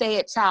 Let's just stay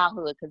at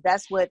childhood because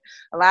that's what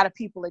a lot of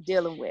people are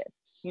dealing with.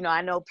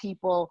 I know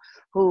people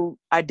who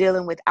are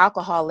dealing with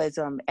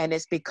alcoholism, and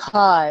it's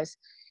because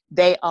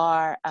they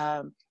are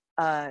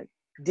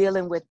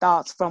dealing with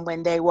thoughts from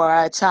when they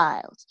were a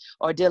child,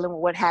 or dealing with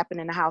what happened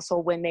in the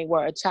household when they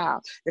were a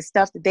child, the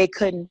stuff that they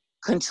couldn't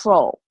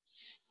control.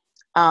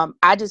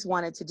 I just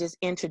wanted to just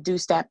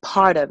introduce that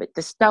part of it,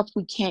 the stuff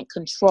we can't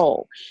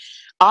control.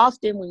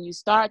 Often when you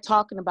start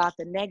talking about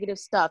the negative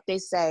stuff, they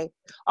say,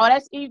 oh,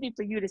 that's easy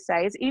for you to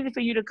say. It's easy for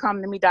you to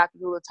come to me, Dr.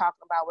 Gula,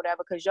 talking about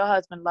whatever because your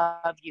husband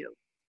loved you.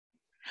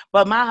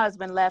 But my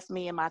husband left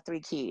me and my 3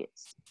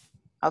 kids.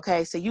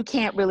 Okay, so you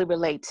can't really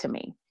relate to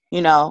me.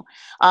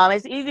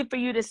 It's easy for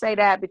you to say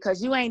that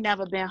because you ain't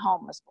never been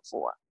homeless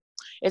before.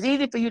 It's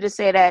easy for you to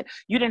say that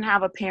you didn't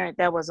have a parent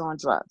that was on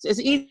drugs. It's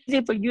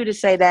easy for you to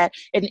say that,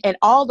 and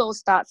all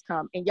those thoughts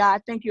come. And I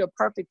think you're a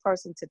perfect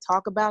person to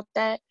talk about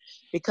that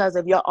because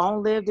of your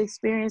own lived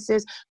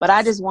experiences. But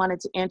I just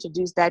wanted to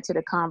introduce that to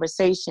the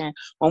conversation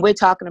when we're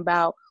talking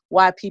about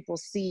why people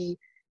see,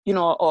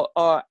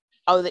 or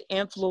the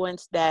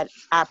influence that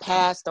our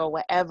past or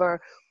whatever,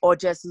 or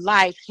just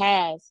life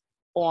has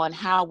on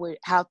how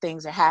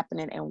things are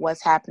happening and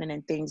what's happening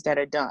and things that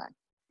are done.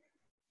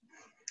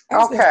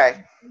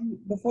 Okay.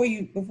 Before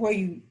you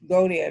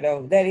go there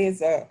though, that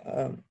is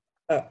a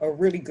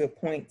really good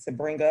point to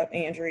bring up,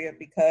 Andrea,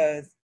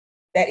 because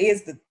that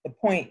is the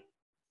point.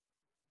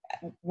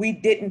 We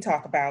didn't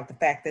talk about the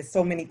fact that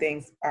so many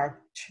things are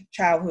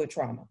childhood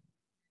trauma.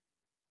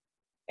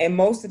 And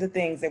most of the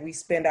things that we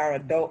spend our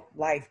adult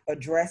life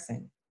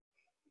addressing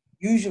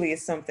usually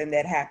is something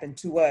that happened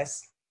to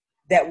us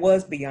that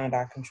was beyond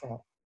our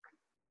control.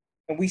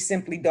 And we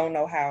simply don't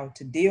know how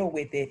to deal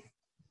with it.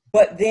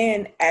 But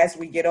then as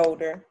we get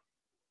older,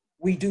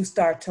 we do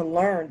start to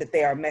learn that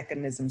there are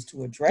mechanisms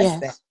to address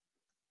that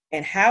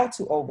and how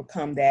to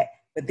overcome that.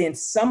 But then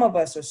some of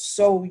us are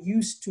so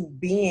used to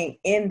being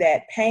in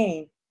that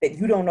pain that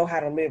you don't know how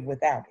to live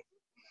without it.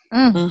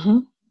 Mm-hmm.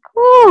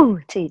 Woo,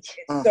 teach.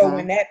 So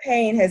when that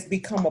pain has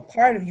become a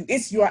part of you,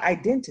 it's your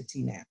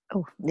identity now.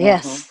 Oh,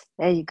 yes.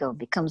 There you go.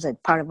 Becomes a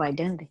part of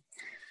identity.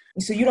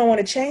 And so you don't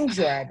want to change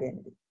your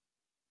identity.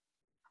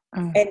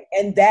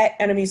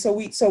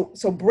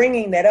 So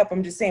bringing that up,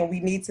 I'm just saying we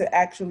need to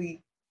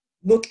actually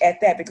look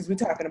at that because we're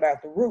talking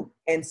about the root.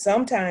 And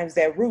sometimes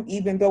that root,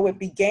 even though it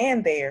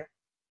began there,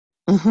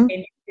 and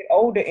you get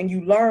older and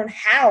you learn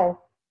how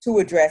to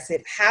address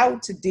it, how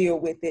to deal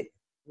with it.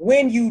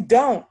 When you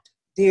don't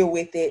deal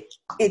with it,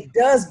 it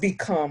does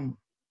become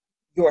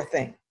your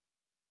thing.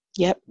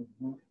 Yep.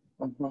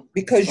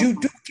 Because you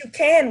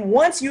can,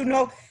 once you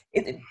know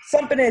it,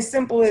 something as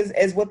simple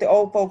as what the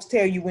old folks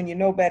tell you, when you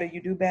know better,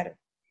 you do better.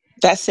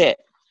 That's it.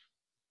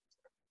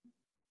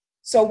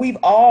 So we've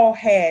all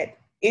had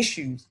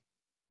issues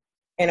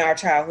in our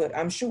childhood,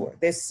 I'm sure.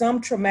 There's some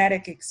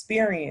traumatic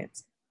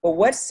experience, but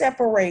what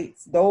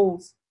separates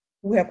those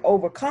who have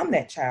overcome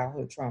that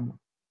childhood trauma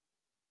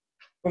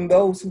from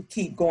those who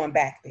keep going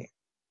back there,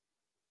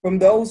 from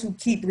those who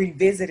keep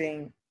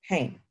revisiting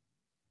pain?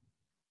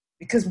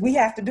 Because we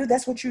have to do,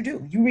 that's what you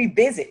do. You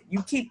revisit,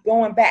 you keep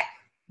going back.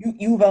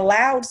 You've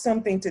allowed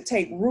something to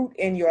take root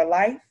in your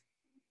life.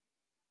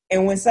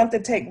 And when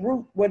something take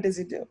root, what does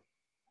it do?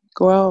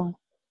 Grow.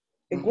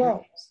 It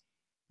grows.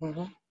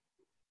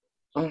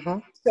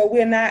 So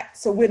we're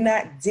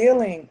not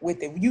dealing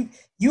with it.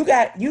 You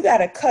got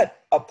to cut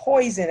a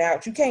poison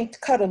out. You can't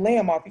cut a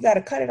limb off. You got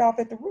to cut it off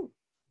at the root.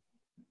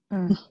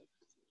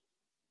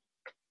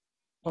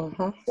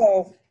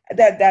 So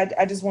that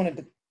I just wanted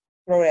to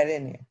throw that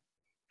in there.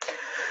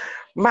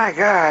 My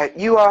God,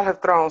 you all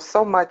have thrown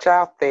so much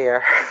out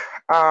there.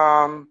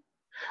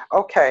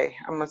 Okay,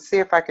 I'm gonna see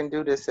if I can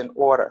do this in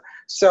order.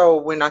 So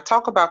when I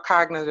talk about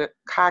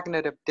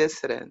cognitive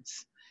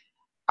dissonance,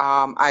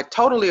 I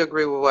totally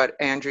agree with what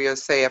Andrea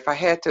said. If I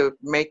had to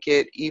make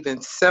it even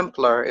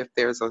simpler, if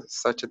there's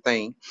such a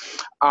thing,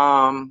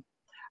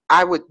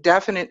 I would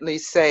definitely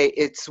say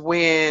it's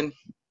when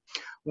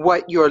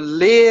what your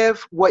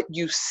lived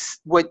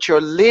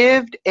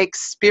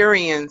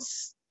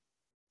experience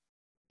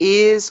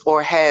is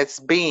or has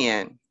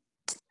been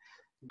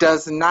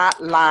does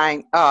not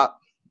line up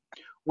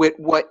with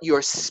what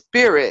your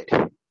spirit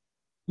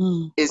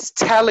is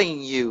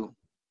telling you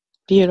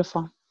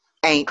Beautiful.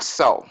 ain't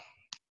so.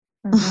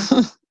 Woo,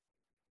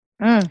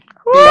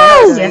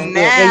 Because that's good.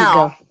 There you now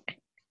go.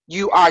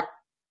 you are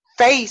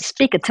faced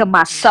Speaking to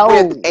my with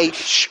soul. a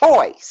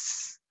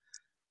choice.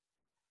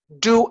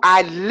 Do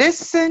I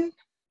listen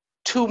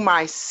to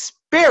my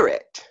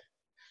spirit,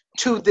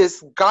 to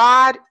this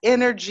God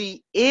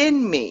energy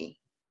in me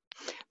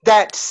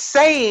that's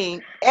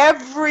saying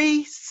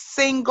every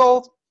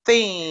single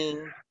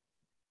thing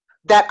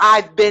that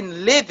I've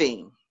been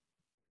living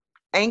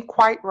ain't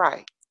quite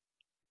right?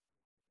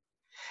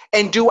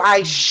 And do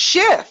I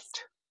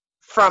shift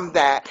from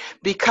that?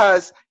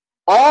 Because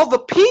all the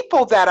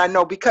people that I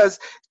know, because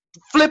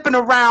flipping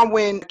around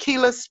when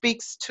Keela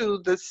speaks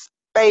to the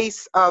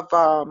space of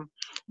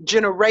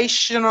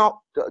generational,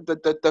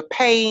 the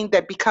pain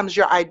that becomes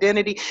your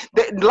identity,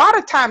 a lot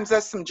of times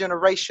that's some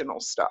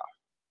generational stuff.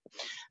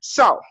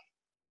 So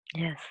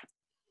Yes.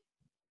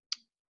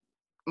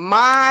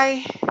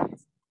 my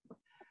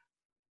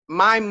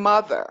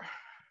mother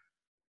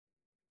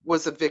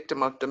was a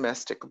victim of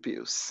domestic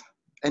abuse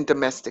and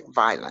domestic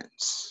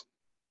violence.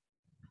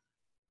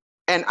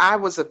 And I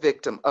was a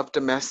victim of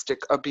domestic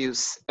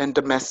abuse and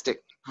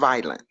domestic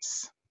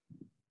violence.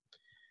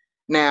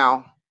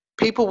 Now,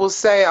 people will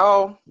say,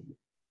 oh,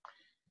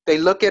 they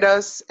look at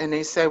us and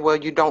they say, well,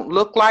 you don't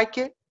look like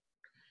it.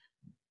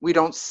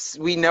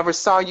 We never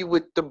saw you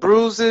with the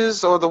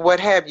bruises or the what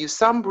have you.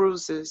 Some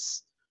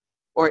bruises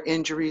or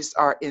injuries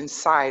are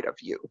inside of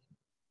you.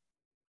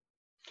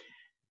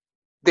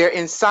 They're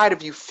inside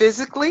of you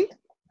physically,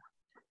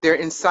 they're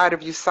inside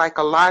of you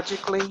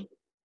psychologically,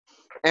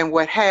 and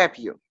what have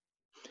you.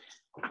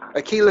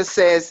 Akila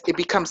says it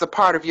becomes a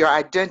part of your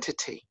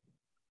identity.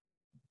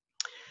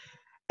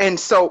 And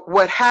so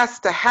what has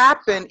to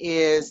happen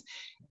is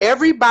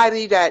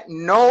everybody that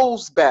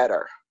knows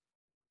better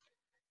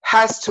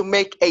has to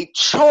make a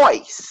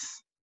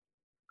choice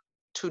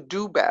to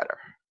do better.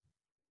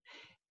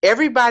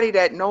 Everybody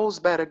that knows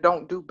better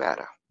don't do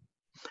better.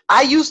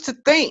 I used to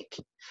think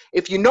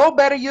if you know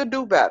better, you'll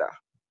do better.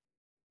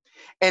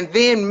 And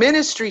then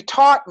ministry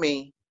taught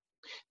me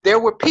there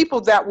were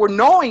people that were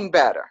knowing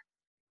better.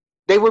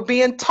 They were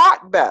being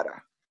taught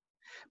better,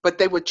 but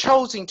they were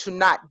choosing to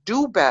not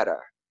do better,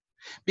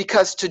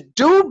 because to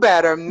do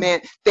better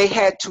meant they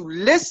had to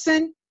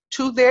listen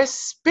to their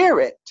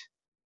spirit.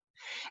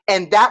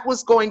 And that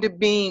was going to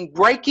mean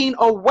breaking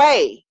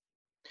away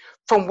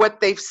from what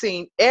they've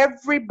seen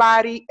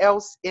everybody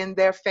else in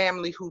their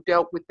family who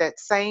dealt with that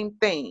same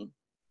thing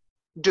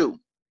do.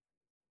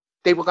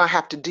 They were going to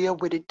have to deal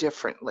with it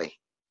differently.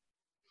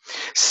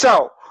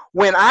 So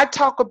when I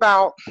talk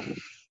about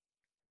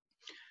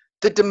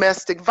the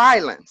domestic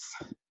violence,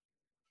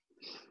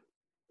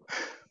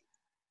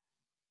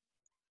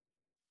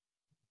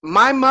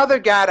 my mother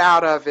got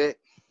out of it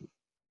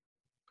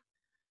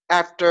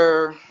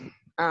after,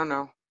 I don't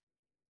know,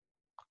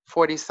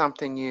 40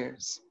 something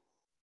years.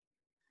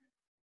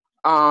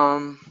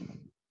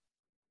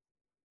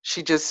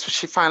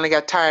 She finally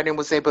got tired and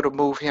was able to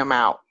move him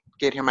out,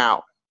 get him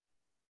out.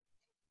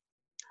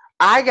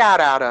 I got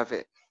out of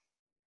it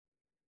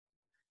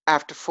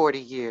after 40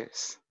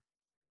 years.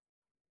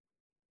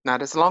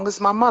 Not as long as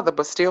my mother,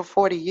 but still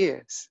 40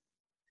 years.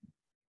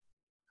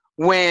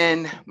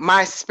 When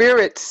my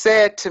spirit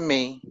said to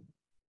me,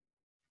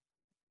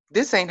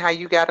 this ain't how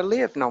you got to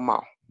live no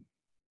more.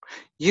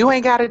 You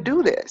ain't got to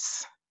do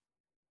this.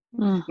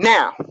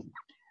 Now,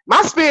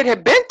 my spirit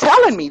had been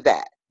telling me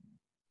that.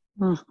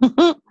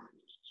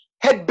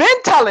 Had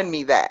been telling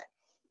me that.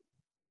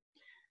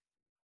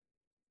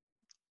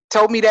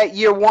 Told me that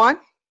year 1,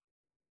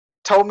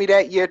 told me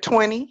that year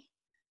 20,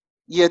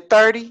 year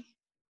 30,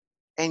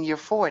 and year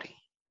 40.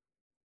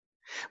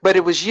 But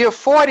it was year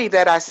 40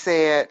 that I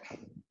said,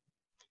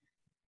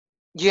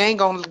 you ain't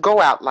gonna go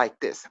out like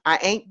this. I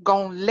ain't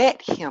gonna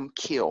let him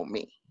kill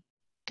me.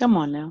 Come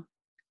on now.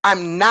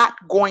 I'm not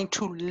going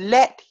to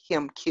let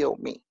him kill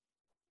me.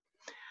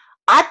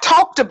 I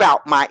talked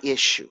about my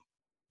issue.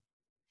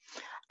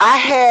 I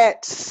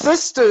had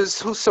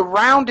sisters who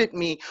surrounded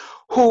me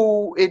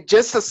who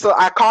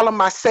I call them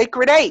my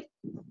sacred 8.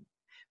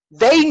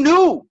 They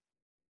knew.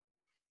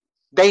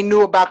 They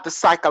knew about the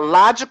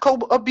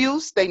psychological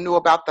abuse. They knew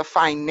about the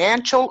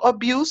financial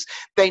abuse.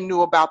 They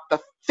knew about the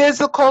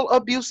physical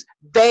abuse.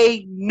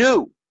 They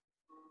knew.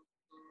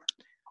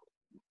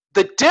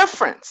 The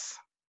difference,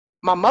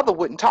 my mother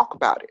wouldn't talk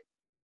about it.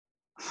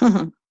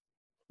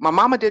 My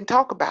mama didn't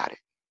talk about it.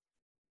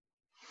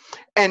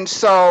 And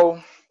so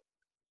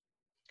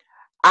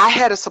I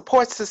had a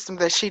support system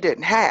that she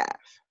didn't have.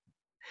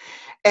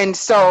 And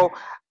so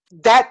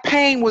that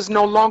pain was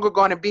no longer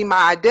going to be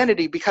my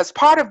identity, because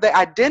part of the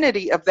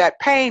identity of that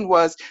pain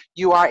was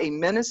you are a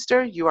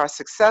minister, you are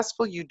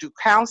successful, you do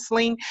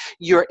counseling,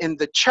 you're in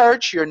the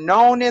church, you're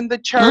known in the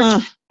church,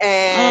 Mm,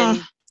 and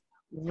mm,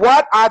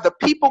 what are the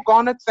people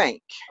going to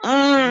think?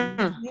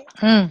 mm,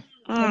 Mm,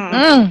 mm.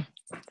 mm.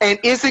 And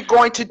is it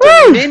going to Woo!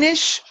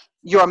 diminish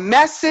your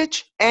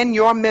message and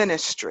your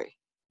ministry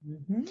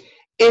Mm-hmm.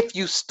 if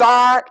you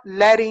start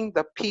letting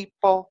the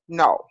people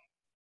know?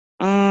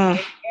 Mm.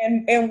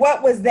 And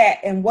what was that?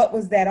 And what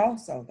was that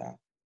also, though?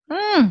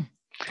 Mm.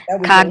 That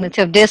was your ego.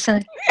 Cognitive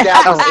dissonance.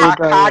 That was Oh, my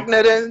ego, yeah.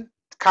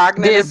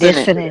 cognitive Dissonant. Dissonance.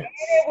 dissonance.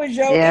 It was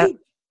your Yeah. ego.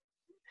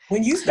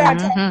 When you start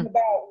Mm-hmm. talking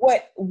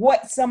about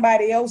what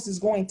somebody else is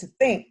going to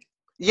think,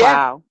 Yeah,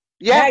 Wow.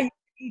 now yeah, your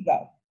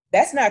ego.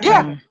 That's not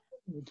yeah. cognitive.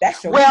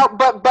 That's your Well,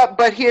 ego.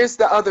 but here's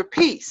the other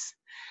piece.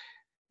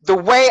 The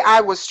way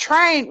I was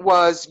trained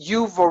was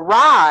you've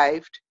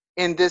arrived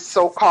in this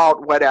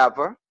so-called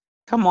whatever.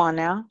 Come on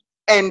now.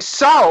 And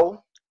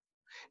so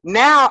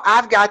now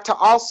I've got to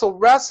also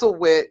wrestle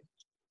with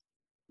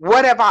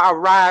what have I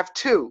arrived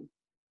to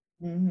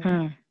Mm-hmm.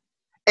 Mm.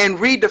 and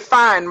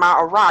redefine my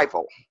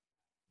arrival.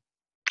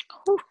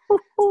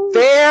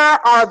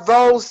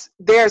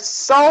 There's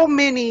so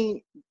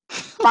many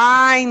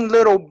fine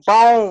little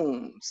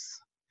bones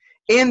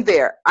in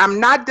there. I'm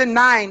not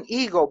denying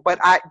ego, but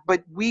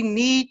we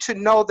need to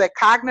know that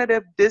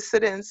cognitive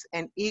dissonance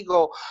and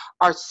ego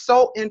are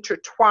so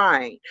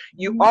intertwined.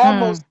 You Mm-hmm.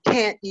 almost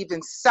can't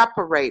even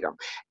separate them.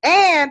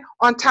 And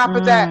on top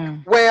of that,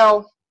 Mm.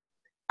 well,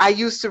 I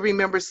used to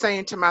remember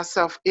saying to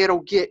myself,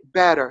 it'll get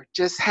better.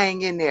 Just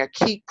hang in there.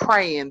 Keep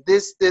praying.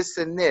 This,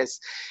 and this.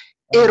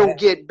 It'll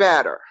get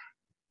better.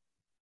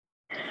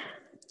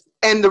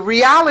 And the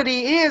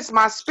reality is,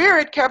 my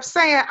spirit kept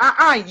saying,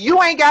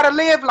 you ain't got to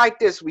live like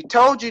this. We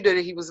told you that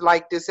he was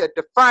like this at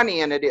the front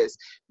end of this.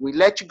 We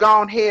let you go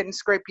on ahead and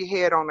scrape your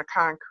head on the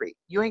concrete.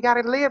 You ain't got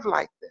to live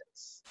like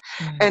this.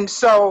 Mm. And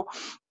so,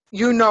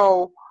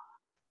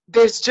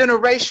 there's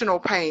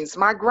generational pains.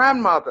 My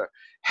grandmother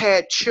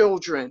had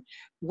children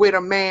with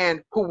a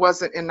man who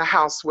wasn't in the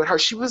house with her.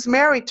 She was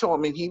married to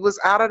him and he was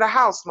out of the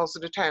house most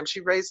of the time. She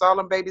raised all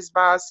them babies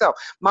by herself.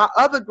 My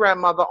other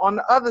grandmother on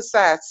the other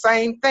side,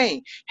 same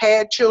thing,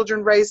 had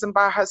children raised them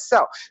by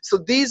herself. So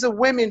these are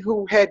women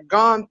who had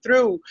gone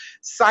through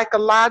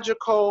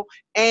psychological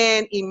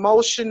and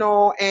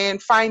emotional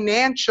and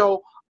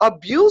financial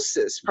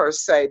abuses per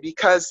se,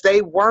 because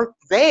they weren't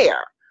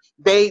there.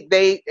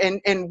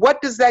 And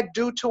what does that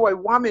do to a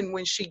woman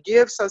when she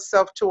gives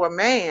herself to a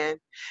man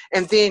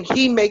and then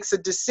he makes a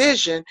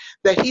decision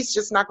that he's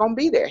just not going to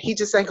be there? He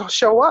just ain't going to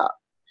show up.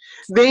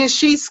 Then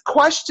she's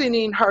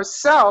questioning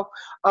herself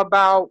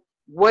about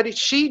what did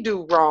she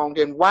do wrong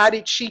and why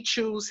did she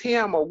choose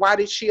him, or why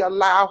did she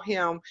allow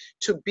him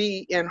to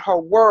be in her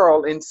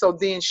world? And so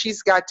then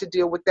she's got to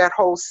deal with that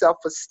whole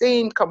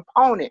self-esteem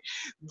component.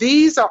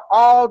 These are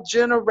all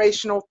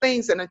generational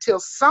things, and until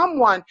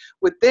someone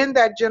within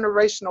that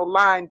generational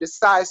line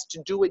decides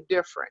to do it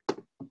different,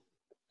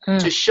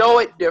 to show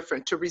it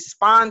different, to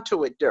respond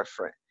to it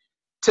different,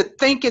 to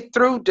think it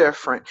through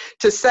different,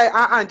 to say,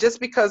 just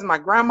because my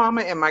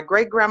grandmama and my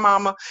great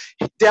grandmama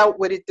dealt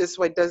with it this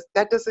way,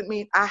 that doesn't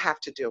mean I have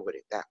to deal with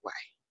it that way.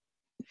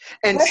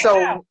 And But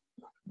so, how?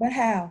 But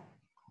how?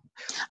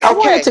 I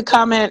wanted okay, to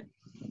comment.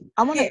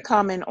 I want Yeah. to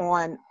comment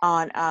on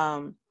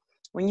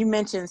when you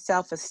mentioned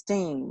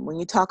self-esteem. When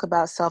you talk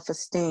about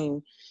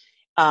self-esteem,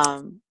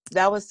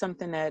 that was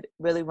something that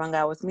really rung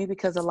out with me,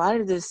 because a lot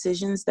of the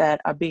decisions that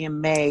are being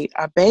made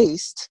are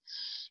based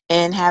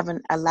in having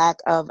a lack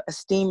of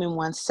esteem in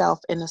oneself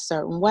in a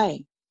certain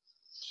way.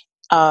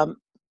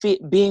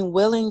 Being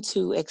willing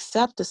to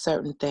accept a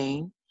certain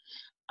thing,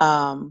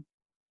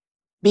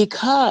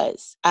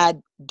 because I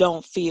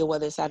don't feel,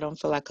 whether it's I don't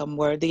feel like I'm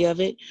worthy of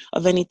it,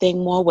 of anything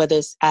more, whether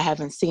it's I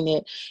haven't seen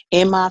it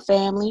in my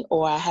family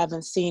or I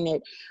haven't seen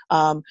it,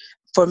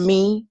 for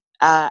me,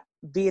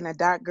 being a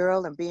dark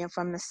girl and being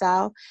from the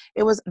South,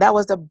 that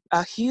was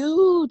a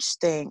huge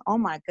thing. Oh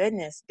my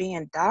goodness,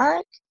 being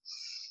dark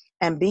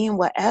and being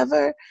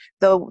whatever,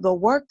 the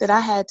work that I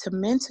had to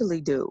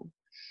mentally do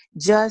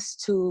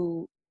just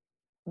to,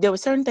 there were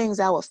certain things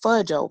I would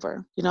fudge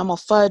over. I'm gonna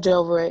fudge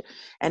over it,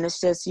 and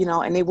it's just,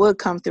 and it would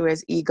come through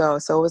as ego.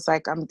 So it was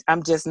like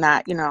I'm just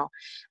not,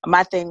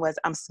 my thing was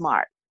I'm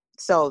smart.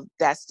 So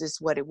that's just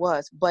what it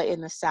was. But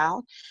in the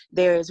South,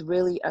 there is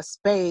really a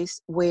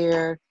space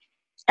where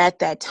at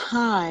that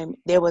time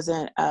there was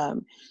a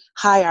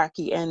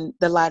hierarchy, and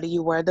the lighter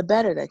you were, the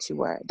better that you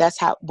were. That's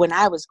how, when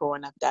I was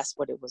growing up, that's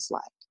what it was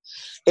like.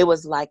 It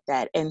was like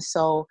that. And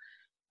so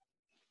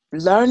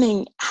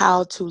learning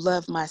how to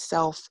love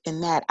myself in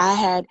that,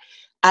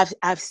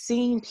 I've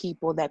seen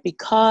people that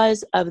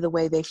because of the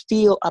way they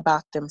feel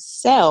about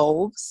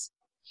themselves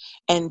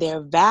and their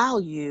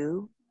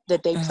value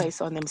that they place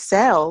on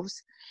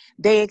themselves,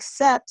 they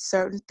accept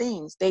certain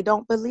things. They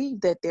don't believe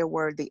that they're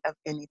worthy of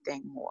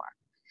anything more.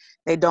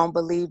 They don't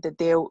believe that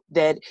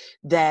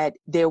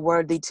they're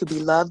worthy to be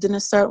loved in a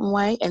certain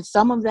way. And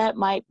some of that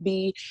might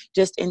be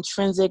just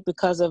intrinsic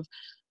because of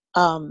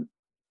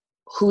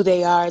who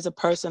they are as a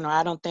person, or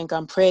I don't think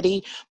I'm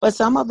pretty. But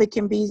some of it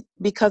can be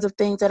because of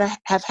things that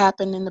have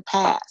happened in the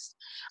past.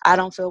 I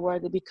don't feel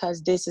worthy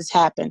because this has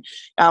happened.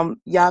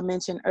 Y'all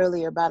mentioned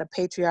earlier about a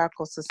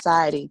patriarchal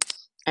society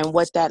and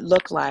what that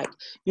looked like.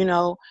 You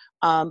know,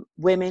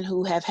 women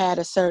who have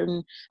had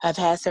certain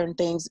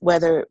things,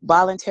 whether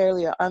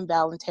voluntarily or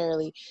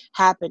involuntarily,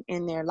 happen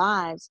in their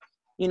lives.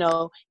 You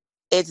know,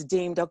 it's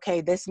deemed, okay,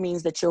 this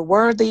means that you're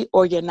worthy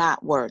or you're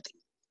not worthy.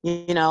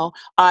 You know,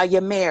 are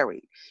you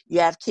married?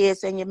 You have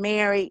kids and you're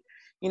married.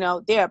 You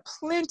know, there are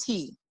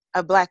plenty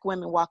of Black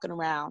women walking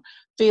around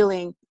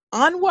feeling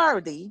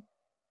unworthy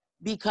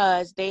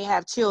because they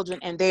have children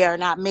and they are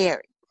not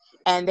married.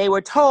 And they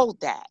were told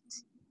that.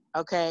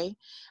 Okay.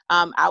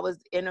 I was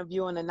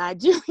interviewing a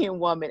Nigerian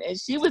woman, and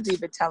she was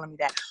even telling me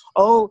that,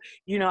 oh,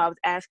 you know, I was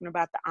asking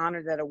about the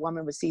honor that a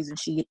woman receives when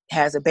she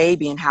has a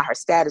baby and how her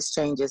status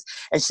changes.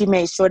 And she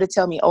made sure to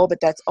tell me, oh, but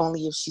that's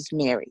only if she's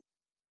married.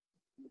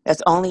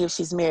 That's only if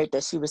she's married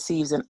that she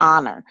receives an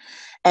honor.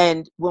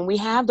 And when we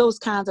have those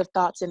kinds of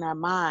thoughts in our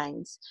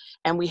minds,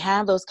 and we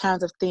have those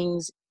kinds of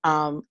things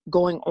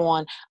going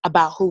on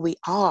about who we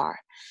are,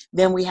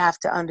 then we have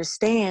to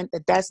understand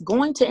that that's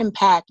going to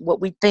impact what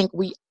we think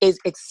is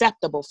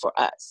acceptable for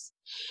us.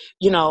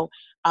 You know,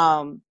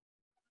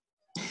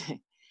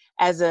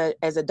 as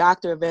a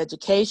doctor of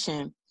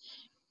education,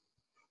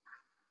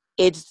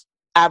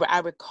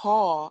 I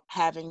recall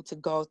having to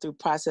go through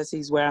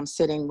processes where I'm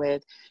sitting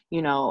with,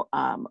 you know,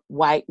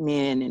 white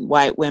men and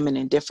white women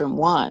and different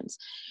ones.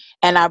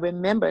 And I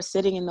remember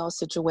sitting in those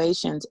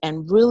situations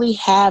and really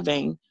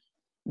having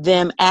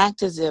them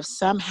act as if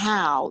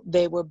somehow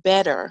they were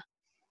better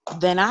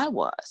than I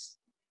was.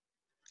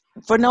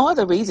 For no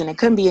other reason. It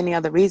couldn't be any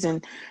other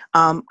reason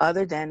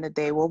other than that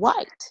they were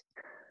white.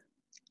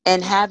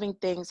 And having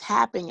things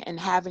happen and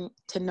having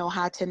to know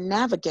how to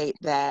navigate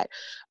that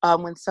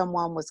when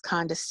someone was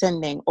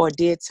condescending or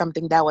did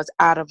something that was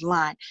out of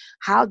line.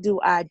 How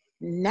do I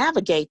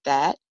navigate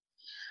that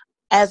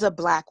as a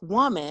Black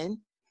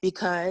woman?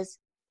 Because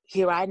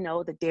here I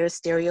know that there are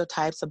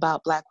stereotypes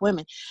about Black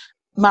women.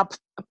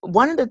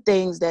 One of the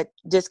things that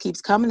just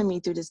keeps coming to me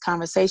through this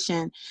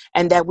conversation,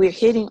 and that we're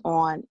hitting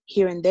on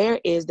here and there,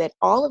 is that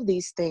all of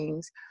these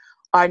things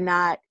are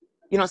not,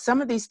 you know,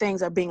 some of these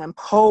things are being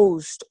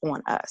imposed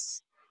on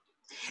us.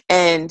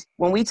 And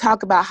when we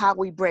talk about how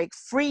we break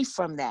free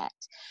from that,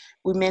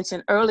 we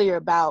mentioned earlier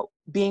about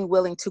being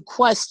willing to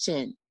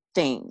question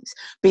things,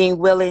 being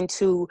willing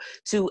to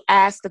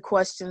ask the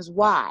questions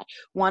why.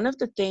 One of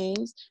the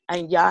things,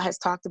 and Yah has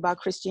talked about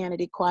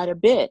Christianity quite a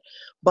bit,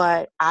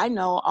 but I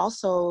know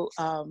also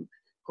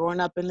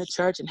growing up in the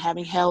church and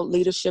having held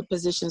leadership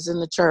positions in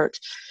the church,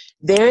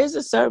 there is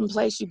a certain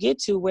place you get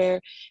to where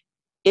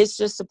it's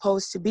just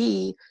supposed to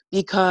be,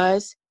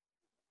 because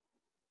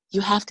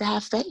you have to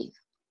have faith.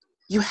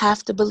 You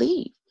have to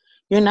believe.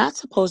 You're not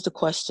supposed to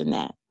question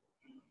that.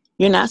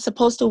 You're not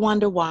supposed to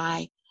wonder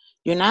why.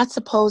 You're not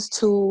supposed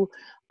to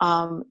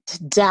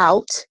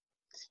doubt,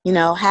 you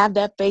know, have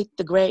that faith,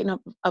 the grain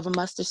of a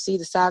mustard seed,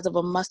 the size of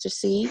a mustard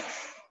seed,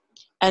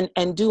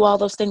 and do all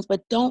those things,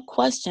 but don't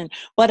question.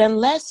 But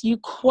unless you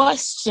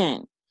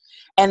question,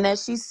 and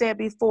as she said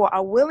before,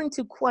 are willing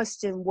to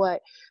question what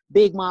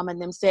Big Mama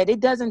and them said, it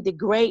doesn't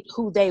degrade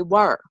who they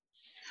were.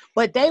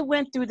 But they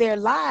went through their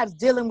lives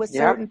dealing with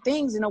certain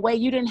things in a way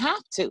you didn't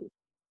have to.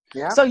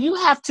 Yep. So you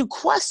have to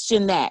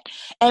question that.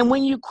 And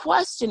when you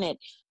question it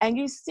and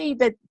you see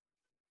that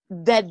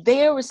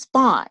their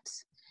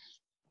response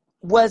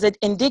was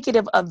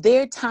indicative of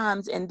their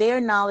times and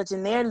their knowledge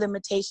and their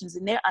limitations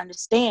and their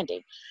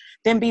understanding,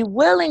 then be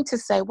willing to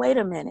say, wait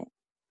a minute,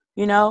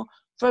 you know,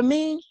 for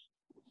me,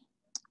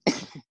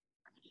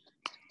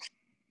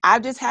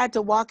 I've just had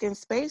to walk in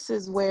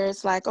spaces where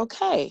it's like,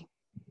 okay,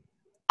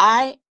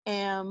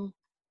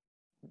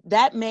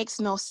 that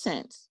makes no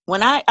sense.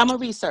 When I'm a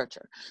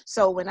researcher.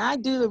 So when I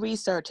do the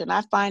research and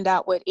I find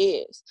out what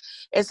is,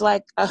 it's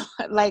like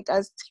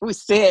we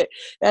said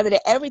the other day,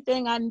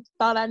 everything I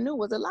thought I knew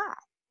was a lie.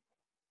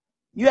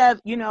 You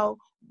have, you know,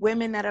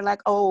 women that are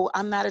like, oh,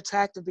 I'm not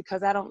attractive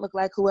because I don't look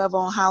like whoever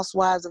on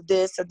Housewives of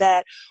this or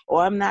that,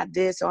 or I'm not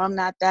this, or I'm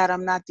not that,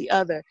 I'm not the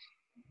other.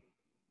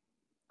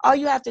 All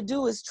you have to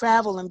do is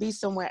travel and be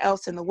somewhere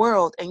else in the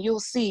world, and you'll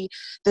see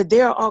that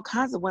there are all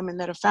kinds of women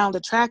that are found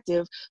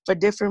attractive for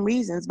different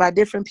reasons by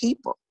different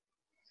people.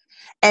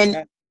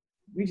 And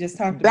we just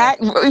talked about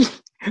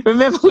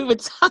remember we were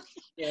talking.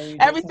 Yeah,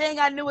 everything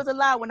I knew was a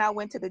lie when I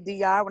went to the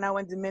DR, when I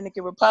went to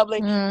Dominican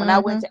Republic, when I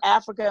went to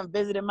Africa and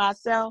visited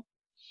myself.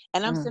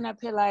 And I'm sitting up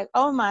here like,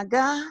 oh my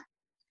God.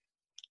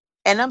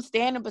 And I'm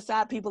standing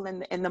beside people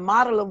in the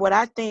model of what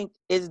I think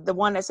is the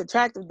one that's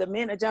attractive. The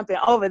men are jumping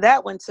over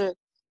that one to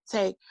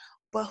say,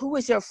 but who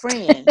is your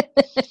friend?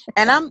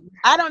 And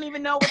I don't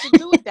even know what to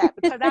do with that,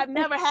 because I've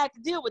never had to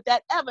deal with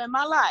that ever in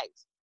my life.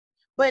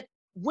 But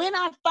when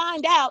I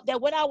find out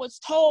that what I was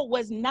told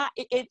was not,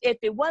 if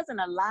it wasn't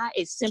a lie,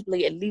 it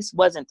simply at least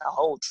wasn't the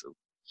whole truth.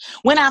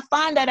 When I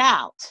find that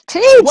out,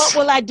 what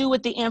will I do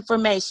with the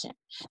information?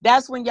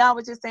 That's when y'all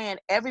was just saying,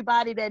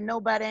 everybody that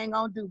nobody ain't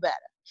gonna do better.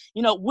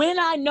 You know, when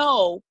I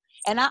know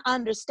and I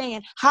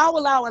understand, how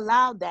will I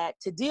allow that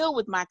to deal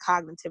with my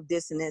cognitive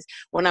dissonance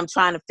when I'm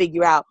trying to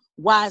figure out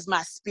why is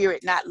my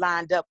spirit not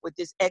lined up with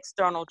this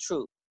external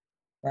truth?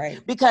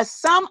 Right. Because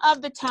some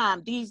of the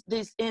time, these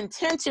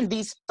intention,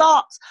 these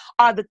thoughts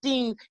are the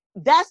thing.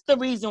 That's the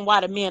reason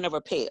why the men are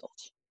repelled.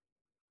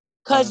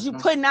 Because you're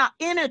putting out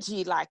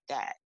energy like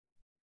that.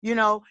 You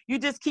know, you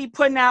just keep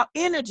putting out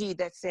energy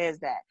that says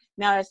that.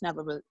 Now, that's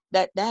never really,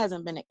 that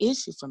hasn't been an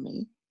issue for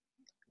me.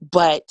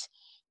 But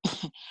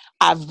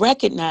I've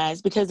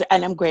recognized,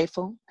 and I'm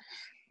grateful,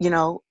 you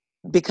know,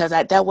 because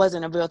that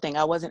wasn't a real thing.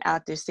 I wasn't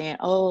out there saying,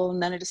 oh,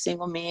 none of the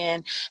single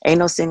men, ain't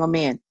no single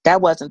men.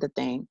 That wasn't the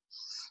thing.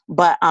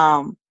 But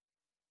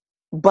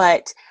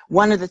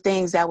one of the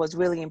things that was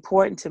really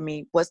important to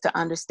me was to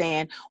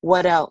understand,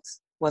 what else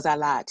was I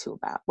lied to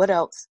about? What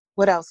else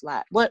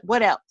lied?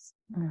 What else?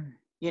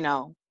 You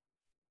know,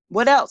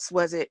 what else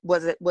was I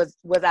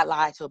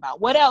lied to about?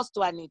 What else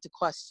do I need to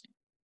question?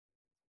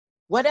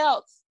 What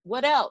else?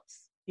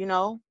 You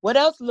know, what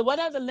else? What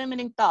are the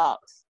limiting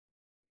thoughts?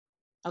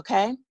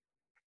 Okay.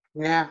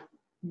 Yeah.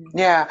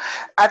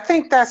 I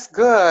think that's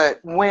good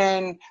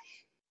when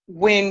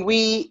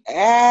we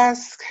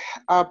ask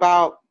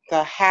about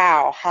the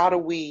how do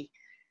we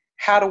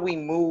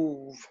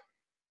move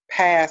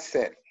past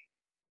it.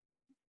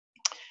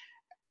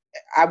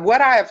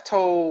 What I have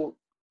told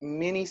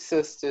many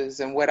sisters,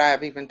 and what I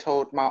have even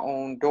told my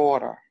own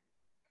daughter,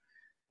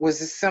 was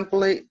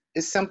simply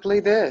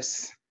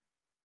this: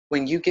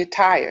 when you get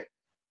tired,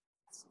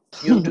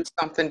 you'll do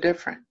something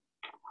different.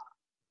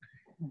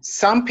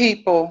 Some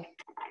people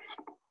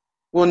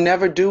will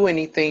never do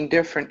anything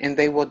different, and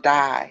they will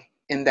die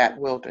in that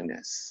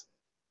wilderness.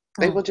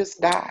 They will just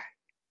die.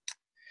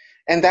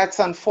 And that's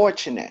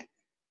unfortunate.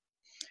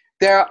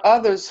 There are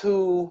others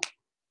who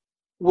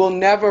will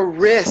never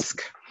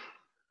risk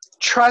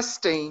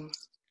trusting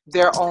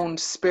their own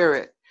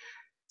spirit,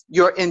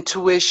 your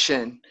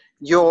intuition,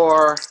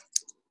 your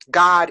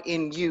God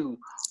in you,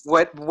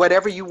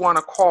 whatever you want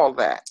to call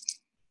that.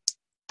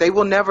 They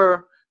will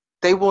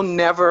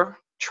never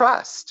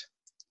trust.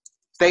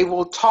 They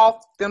will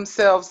talk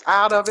themselves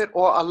out of it,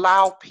 or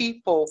allow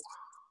people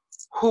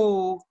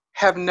who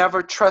have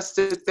never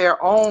trusted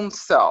their own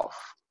self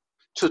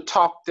to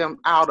talk them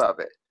out of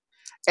it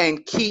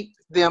and keep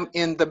them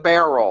in the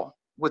barrel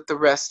with the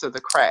rest of the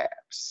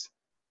crabs.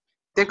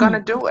 They're going to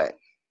do it.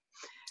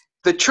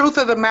 The truth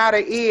of the matter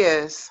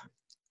is,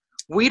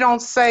 we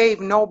don't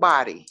save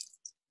nobody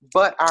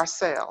but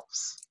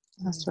ourselves.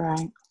 That's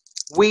right.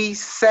 We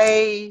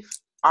save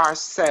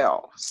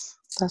ourselves.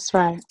 That's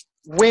right.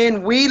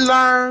 When we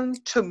learn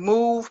to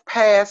move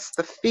past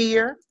the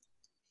fear,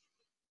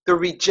 the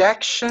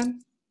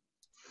rejection,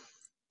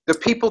 the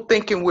people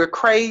thinking we're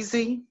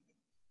crazy,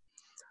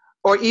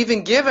 or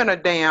even giving a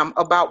damn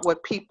about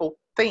what people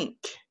think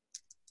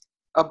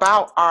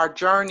about our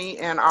journey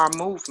and our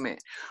movement,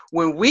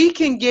 when we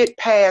can get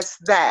past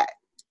that,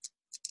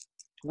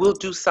 we'll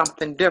do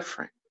something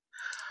different.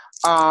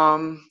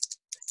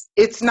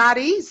 It's not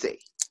easy.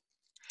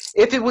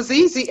 If it was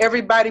easy,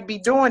 everybody be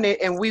doing it,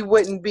 and we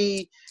wouldn't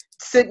be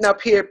sitting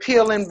up here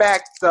peeling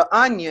back the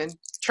onion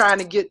trying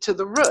to get to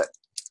the root.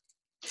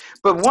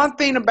 But one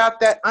thing about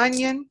that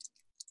onion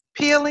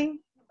peeling,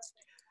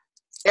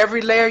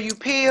 every layer you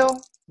peel,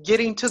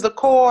 getting to the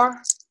core,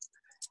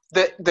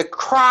 the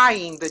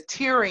crying, the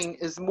tearing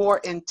is more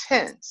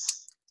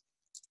intense.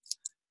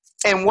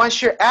 And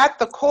once you're at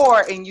the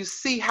core and you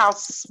see how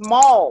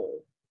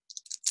small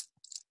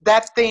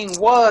that thing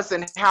was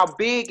and how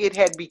big it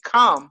had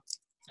become,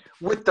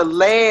 with the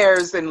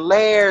layers and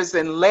layers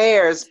and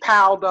layers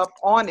piled up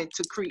on it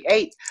to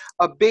create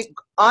a big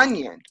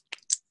onion,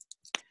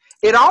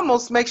 it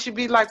almost makes you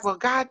be like, well,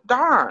 God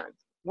darn,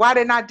 why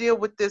didn't I deal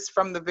with this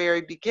from the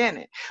very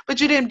beginning? But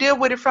you didn't deal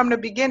with it from the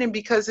beginning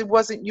because it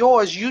wasn't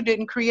yours. You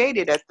didn't create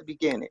it at the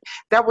beginning.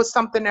 That was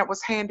something that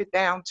was handed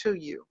down to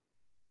you.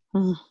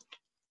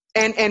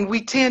 And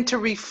we tend to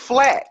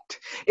reflect.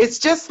 It's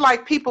just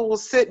like people will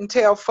sit and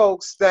tell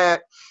folks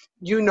that,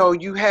 you know,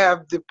 you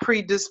have the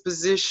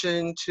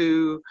predisposition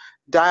to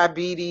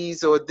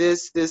diabetes or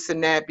this,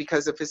 and that,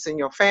 because if it's in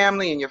your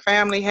family and your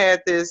family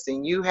had this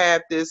and you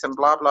had this and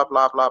blah, blah,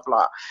 blah, blah,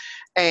 blah.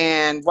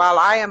 And while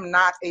I am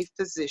not a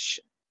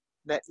physician,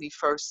 let me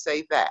first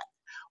say that.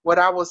 What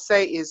I will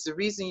say is the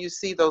reason you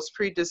see those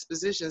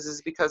predispositions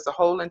is because the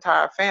whole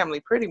entire family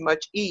pretty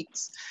much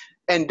eats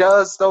and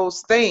does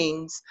those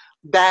things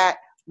that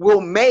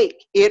will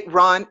make it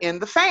run in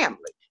the family.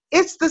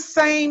 It's the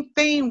same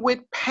thing with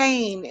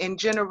pain and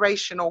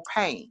generational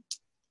pain.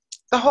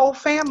 The whole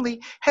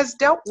family has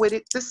dealt with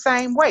it the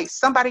same way.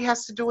 Somebody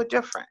has to do it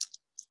different.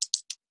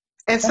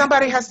 And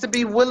somebody has to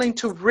be willing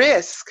to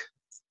risk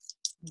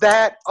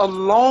that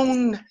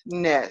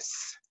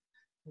aloneness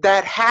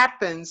that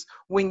happens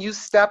when you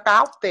step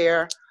out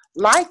there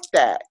like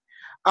that.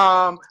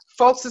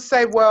 Folks will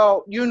say,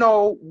 well, you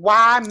know,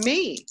 why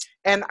me?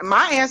 And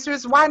my answer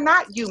is, why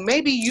not you?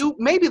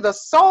 Maybe the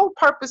sole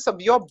purpose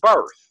of your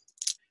birth,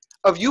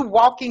 of you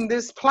walking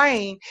this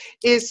plane,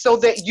 is so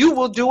that you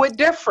will do it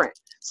different,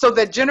 so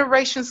that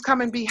generations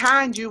coming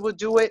behind you will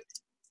do it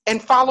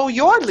and follow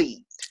your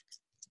lead.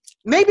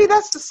 Maybe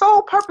that's the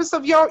sole purpose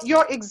of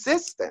your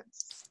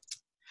existence.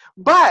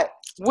 But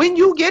when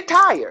you get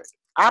tired,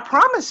 I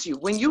promise you,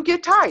 when you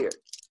get tired,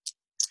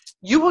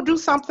 you will do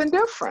something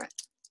different.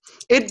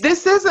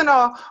 This isn't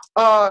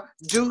a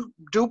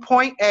do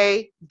point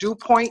A, do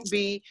point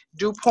B,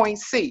 do point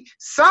C.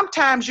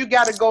 Sometimes you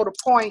got to go to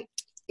point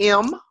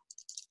M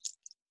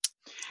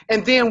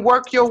and then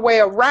work your way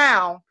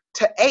around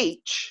to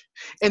H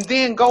and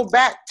then go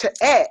back to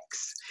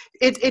X.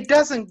 It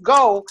doesn't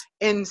go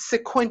in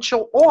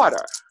sequential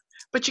order,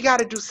 but you got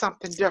to do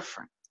something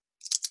different.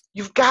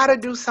 You've got to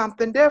do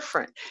something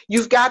different.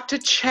 You've got to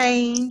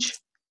change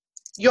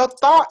your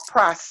thought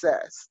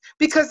process,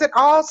 because it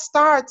all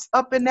starts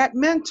up in that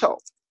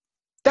mental.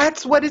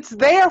 That's what it's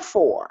there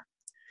for,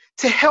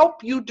 to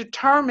help you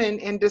determine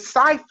and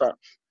decipher.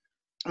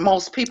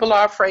 Most people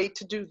are afraid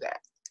to do that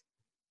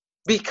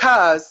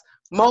because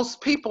most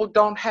people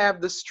don't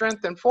have the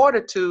strength and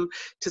fortitude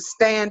to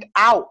stand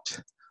out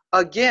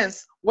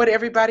against what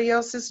everybody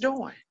else is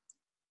doing.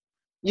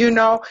 You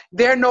know,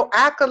 there are no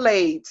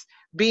accolades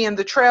being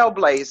the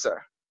trailblazer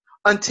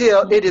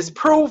until it is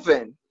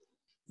proven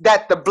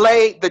that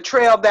the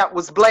trail that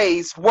was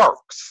blazed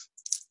works.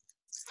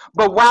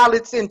 But while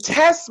it's in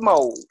test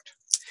mode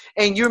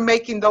and you're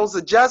making those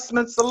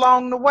adjustments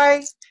along the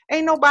way,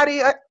 ain't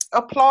nobody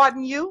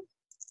applauding you.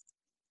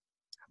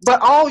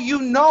 But all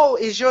you know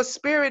is your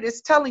spirit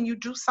is telling you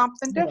do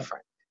something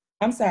different.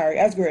 I'm sorry,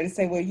 I was going to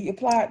say, well, you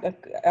applied.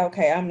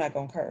 Okay, I'm not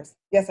going to curse.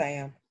 Yes, I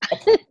am.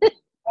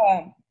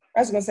 I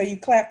was going to say you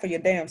clap for your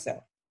damn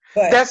self.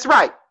 But that's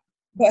right.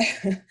 But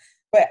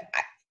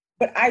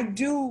I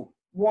do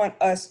want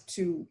us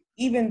to,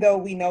 even though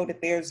we know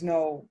that there's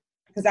no,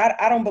 because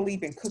I don't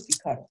believe in cookie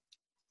cutter,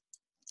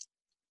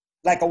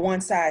 like a one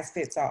size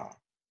fits all.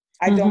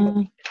 I don't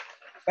believe,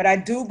 but I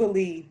do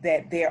believe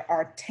that there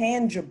are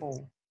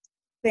tangible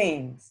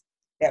things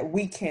that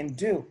we can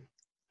do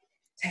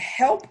to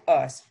help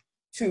us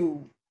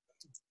to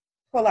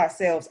pull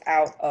ourselves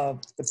out of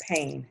the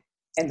pain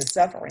and the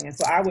suffering. And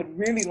so I would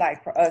really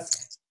like for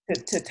us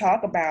to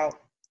talk about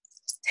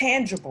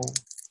tangible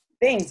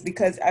things,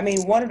 because I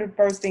mean, one of the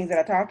first things that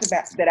I talked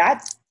about that I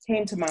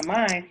came to my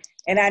mind,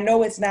 and I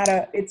know it's not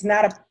a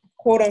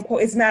quote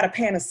unquote, it's not a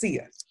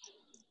panacea.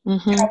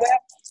 However,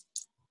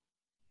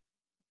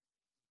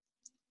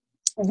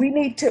 we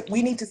need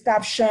to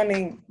stop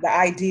shunning the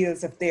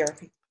ideas of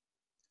therapy.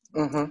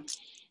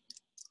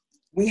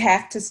 We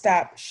have to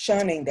stop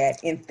shunning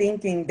that and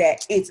thinking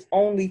that it's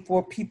only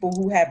for people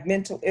who have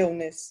mental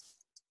illness,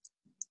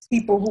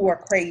 people who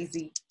are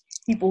crazy,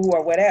 people who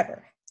are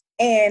whatever.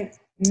 And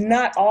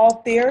not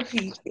all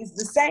therapy is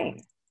the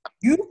same.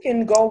 You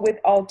can go with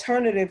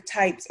alternative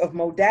types of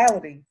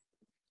modality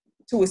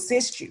to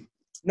assist you.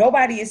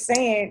 Nobody is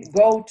saying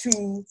go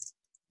to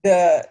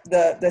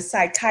the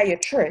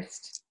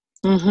psychiatrist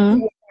who will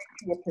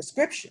write you a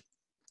prescription,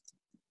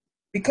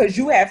 because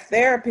you have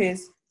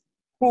therapists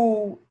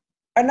who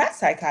are not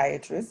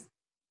psychiatrists,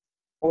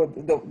 or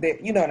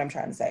you know what I'm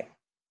trying to say.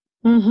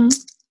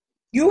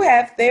 You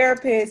have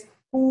therapists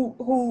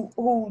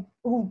who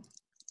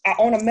are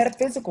on a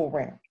metaphysical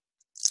realm.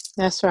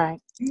 That's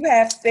right. You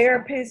have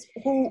therapists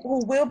who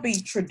will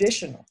be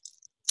traditional,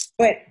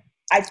 but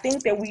I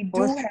think that we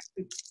do have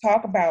to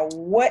talk about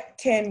what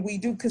can we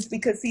do,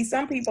 because see,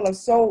 some people are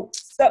so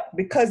stuck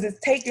because it's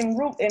taken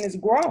root and it's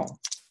grown.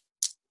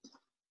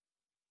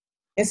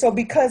 And so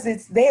because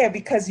it's there,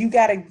 because you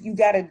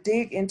gotta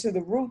dig into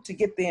the root to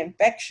get the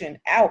infection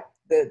out,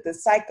 the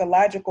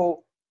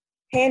psychological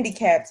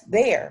handicaps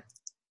there.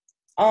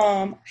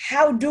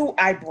 How do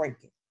I break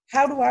it?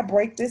 How do I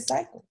break this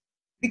cycle?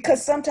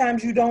 Because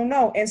sometimes you don't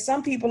know. And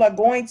some people are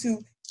going to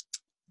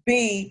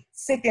be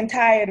sick and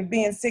tired of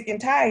being sick and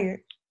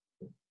tired.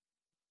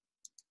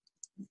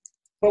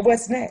 But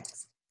what's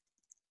next?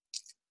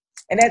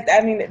 And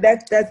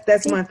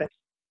that's one thing.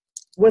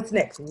 What's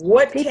next?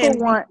 What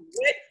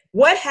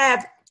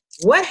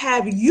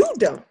have you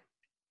done?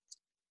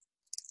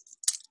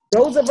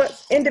 Those of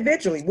us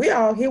individually,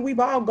 we've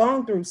all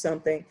gone through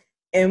something,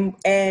 and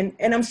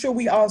I'm sure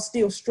we all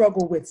still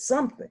struggle with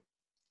something.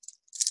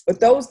 But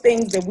those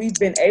things that we've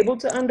been able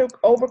to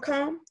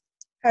overcome,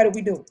 how do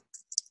we do it?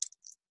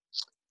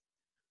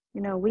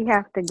 You know, we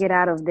have to get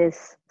out of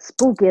this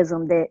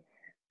spookism that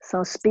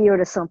some spirit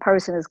or some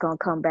person is going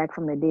to come back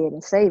from the dead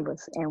and save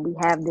us. And we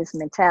have this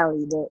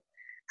mentality that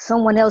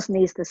someone else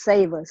needs to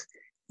save us.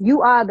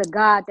 You are the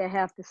God that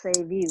have to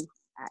save you.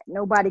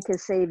 Nobody can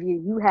save you.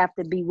 You have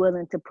to be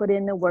willing to put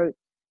in the work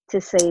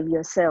to save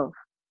yourself.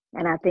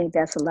 And I think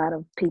that's a lot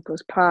of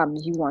people's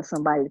problems. You want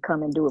somebody to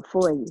come and do it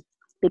for you,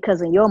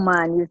 because in your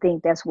mind, you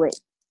think that's what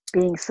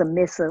being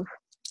submissive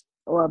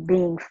or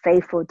being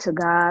faithful to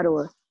God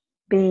or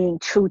being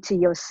true to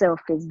yourself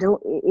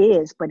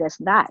is, but that's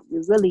not.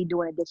 You're really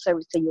doing a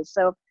disservice to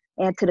yourself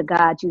and to the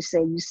God you say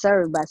you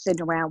serve by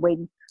sitting around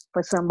waiting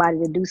for somebody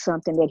to do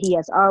something that he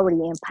has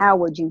already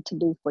empowered you to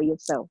do for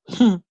yourself.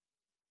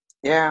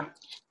 Yeah,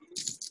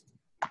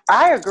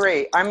 I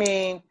agree. I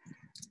mean,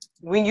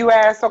 when you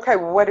ask, okay,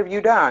 well, what have you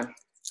done?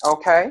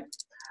 Okay.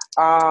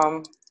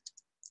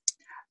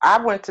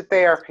 I went to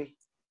therapy.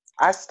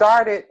 I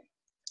started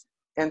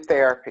in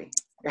therapy.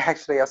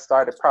 Actually, I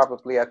started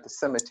probably at the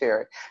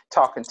cemetery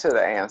talking to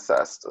the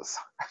ancestors.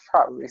 I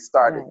probably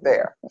started Right.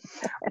 there.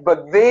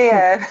 But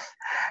then,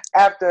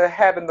 after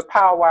having the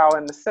powwow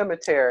in the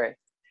cemetery,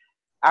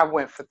 I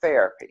went for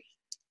therapy.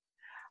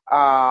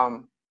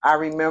 I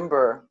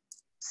remember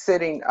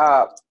sitting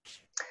up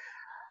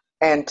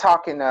and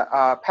talking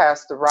to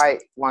Pastor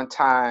Wright one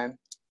time,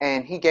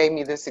 and he gave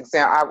me this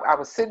example. I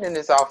was sitting in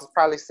his office,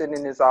 probably sitting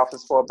in his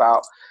office for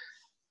about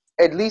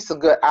at least a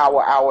good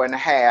hour, hour and a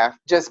half,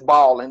 just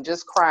bawling,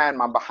 just crying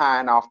my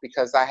behind off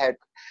because I had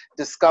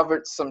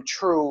discovered some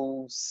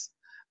truths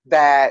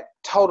that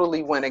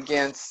totally went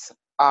against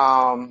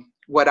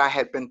what I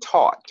had been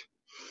taught.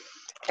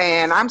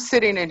 And I'm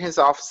sitting in his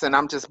office and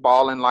I'm just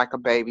bawling like a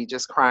baby,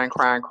 just crying,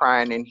 crying,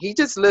 crying. And he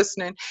just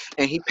listening,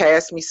 and he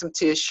passed me some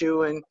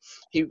tissue and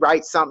he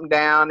writes something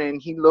down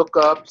and he look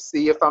up,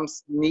 see if I'm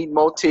need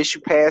more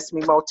tissue, pass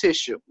me more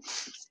tissue.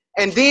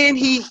 And then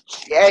he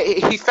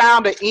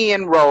found an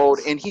inroad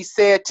and he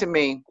said to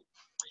me,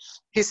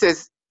 he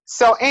says,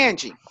 so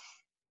Angie,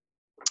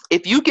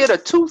 if you get a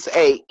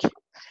toothache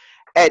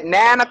at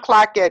 9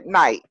 o'clock at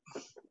night,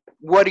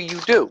 what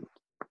do?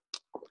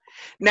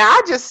 Now,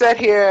 I just sat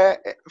here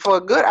for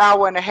a good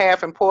hour and a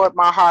half and poured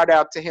my heart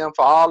out to him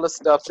for all the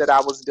stuff that I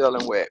was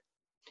dealing with.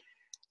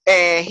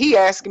 And he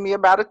asking me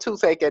about a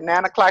toothache at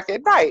 9 o'clock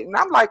at night. And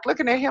I'm like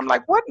looking at him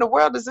like, what in the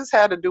world does this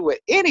have to do with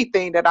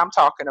anything that I'm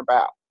talking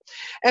about?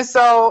 And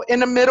so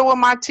in the middle of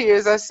my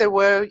tears, I said,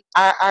 well,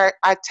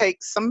 I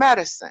take some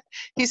medicine.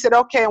 He said,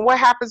 okay, and what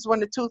happens when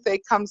the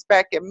toothache comes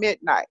back at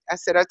midnight? I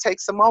said, I take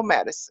some more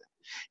medicine.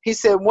 He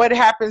said, what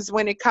happens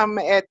when it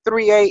comes at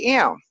 3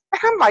 a.m.?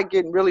 And I'm like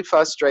getting really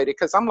frustrated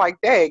because I'm like,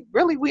 dang,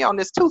 really, we on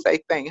this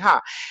toothache thing, huh?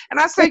 And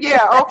I said,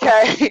 yeah,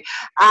 okay.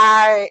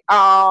 I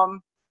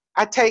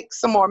take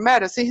some more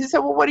medicine. He said,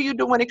 well, what do you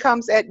do when it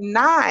comes at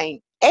 9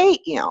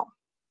 a.m.?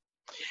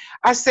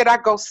 I said, I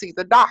go see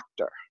the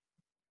doctor.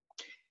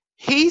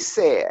 He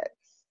said,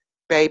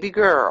 baby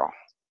girl,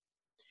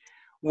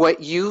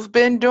 what you've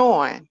been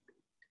doing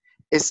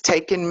is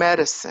taking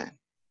medicine.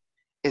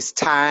 It's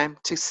time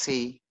to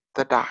see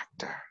the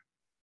doctor.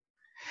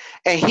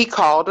 And he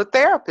called a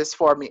therapist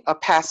for me, a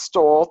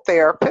pastoral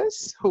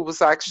therapist who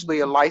was actually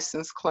a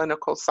licensed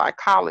clinical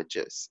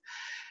psychologist.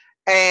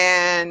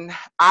 And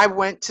I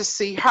went to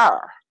see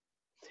her.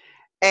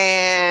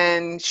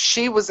 And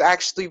she was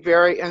actually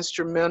very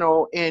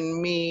instrumental in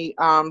me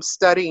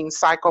studying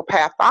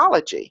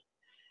psychopathology.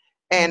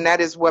 And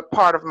that is what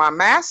part of my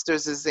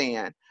master's is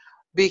in,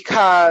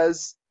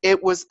 because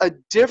it was a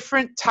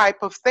different type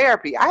of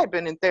therapy. I had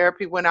been in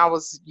therapy when I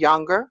was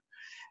younger,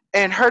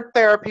 and her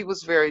therapy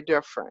was very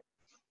different.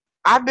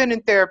 I've been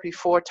in therapy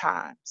 4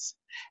 times,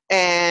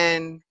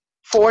 and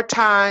 4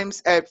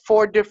 times at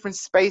 4 different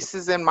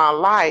spaces in my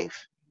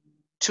life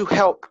to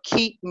help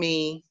keep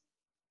me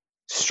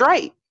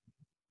straight,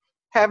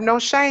 have no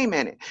shame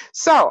in it.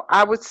 So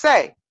I would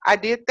say I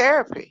did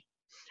therapy.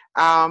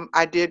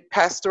 I did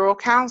pastoral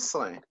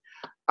counseling.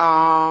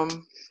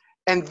 And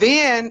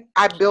then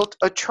I built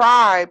a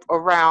tribe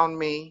around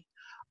me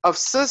of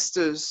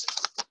sisters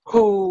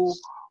who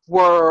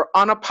were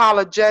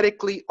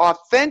unapologetically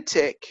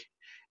authentic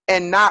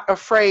and not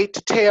afraid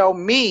to tell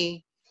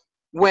me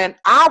when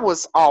I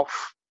was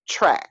off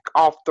track,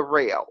 off the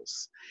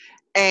rails.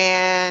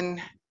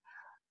 And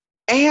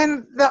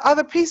the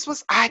other piece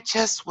was I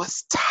just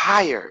was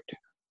tired,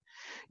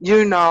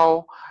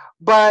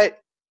 but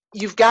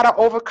you've got to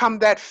overcome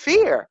that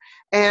fear.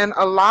 And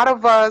a lot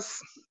of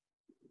us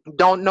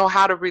don't know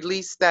how to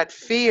release that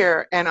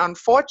fear. And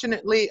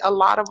unfortunately, a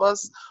lot of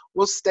us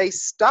will stay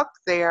stuck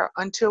there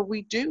until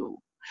we do.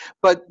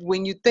 But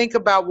when you think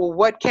about, well,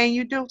 what can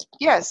you do?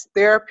 Yes,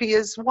 therapy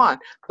is one.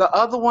 The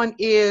other one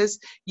is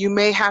you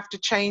may have to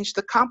change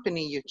the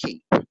company you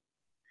keep,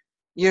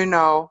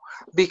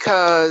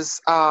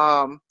 because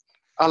a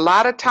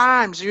lot of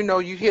times,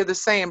 you hear the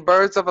saying,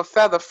 birds of a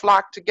feather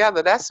flock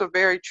together. That's a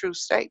very true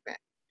statement,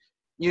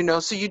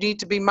 so you need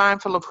to be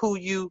mindful of who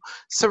you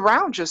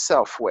surround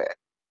yourself with.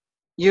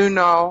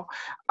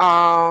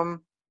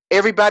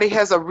 Everybody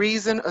has a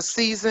reason, a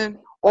season,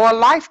 or a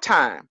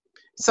lifetime.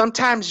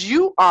 Sometimes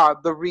you are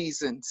the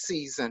reason,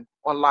 season,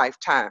 or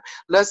lifetime.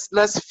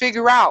 Let's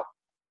figure out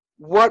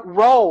what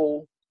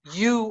role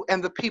you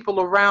and the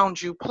people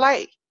around you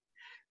play.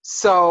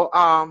 So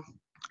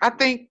I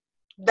think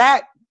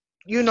that,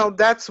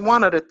 that's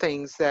one of the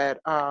things that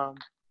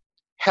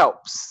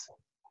helps.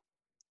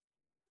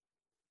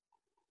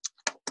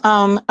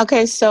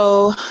 Okay,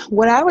 so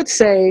what I would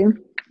say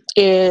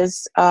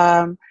is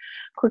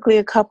quickly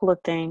a couple of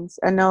things.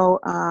 I know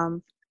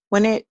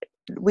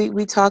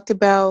we talked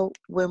about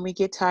when we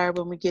get tired,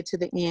 when we get to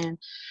the end.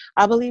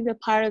 I believe that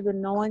part of the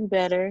knowing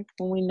better,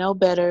 when we know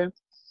better,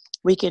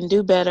 we can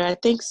do better. I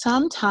think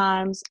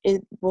sometimes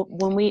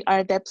when we are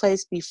at that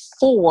place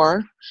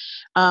before,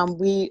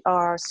 we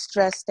are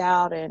stressed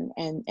out and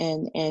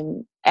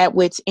at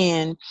wit's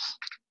end,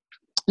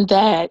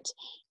 that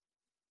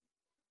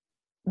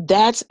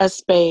that's a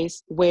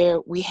space where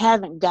we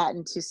haven't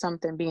gotten to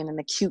something being an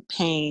acute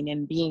pain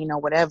and being or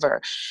whatever,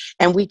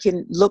 and we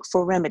can look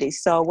for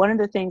remedies. So one of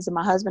the things that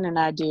my husband and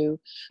I do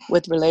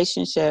with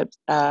relationships,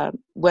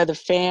 whether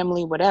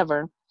family,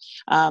 whatever,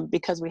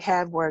 because we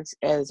have worked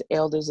as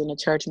elders in the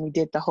church and we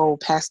did the whole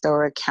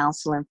pastoral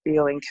counseling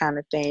feeling kind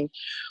of thing,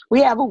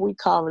 we have what we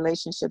call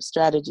relationship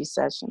strategy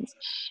sessions.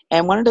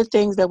 And one of the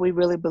things that we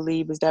really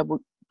believe is that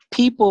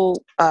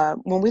people,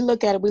 when we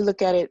look at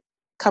it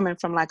coming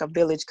from like a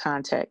village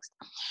context.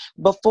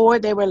 Before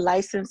they were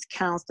licensed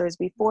counselors,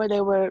 before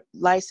they were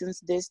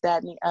licensed this,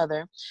 that, and the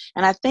other.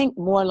 And I think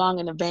more along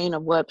in the vein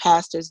of what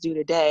pastors do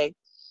today,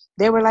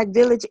 they were like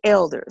village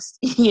elders,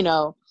 you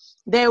know.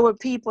 There were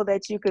people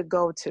that you could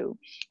go to.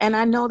 And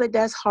I know that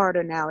that's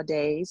harder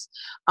nowadays,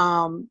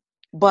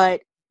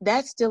 but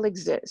that still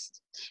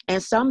exists.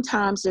 And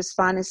sometimes just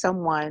finding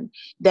someone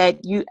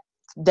that you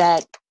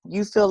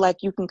feel like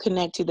you can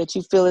connect to, that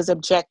you feel is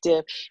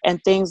objective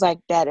and things like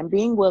that, and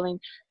being willing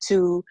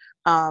to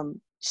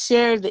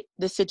share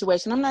the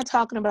situation. I'm not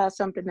talking about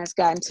something that's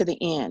gotten to the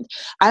end.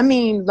 I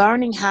mean,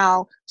 learning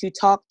how to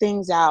talk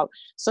things out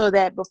so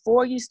that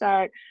before you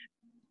start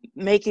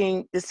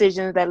making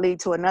decisions that lead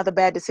to another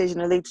bad decision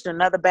that leads to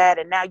another bad,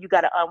 and now you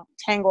got to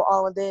untangle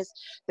all of this,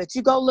 that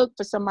you go look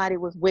for somebody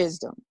with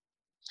wisdom.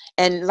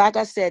 And like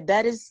I said,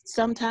 that is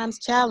sometimes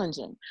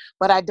challenging,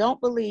 but I don't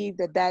believe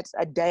that that's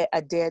a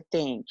dead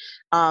thing.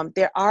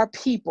 There are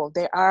people,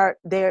 there are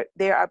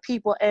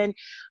people, and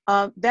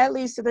that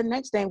leads to the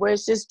next thing, where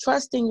it's just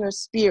trusting your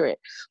spirit.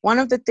 One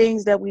of the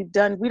things that we've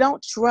done, we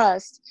don't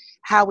trust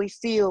how we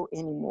feel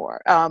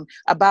anymore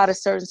about a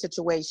certain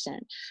situation.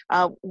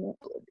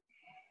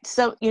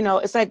 So, you know,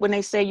 it's like when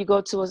they say you go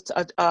to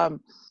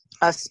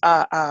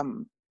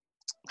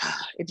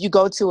if you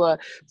go to a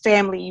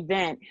family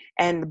event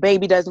and the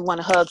baby doesn't want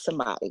to hug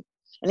somebody,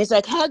 and it's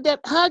like, hug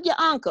your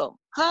uncle,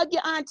 hug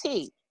your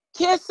auntie,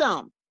 kiss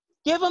them,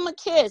 give them a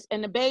kiss,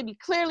 and the baby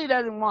clearly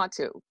doesn't want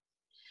to.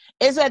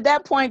 It's at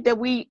that point that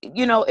we,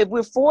 you know, if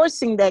we're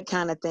forcing that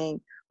kind of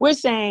thing, we're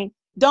saying,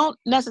 don't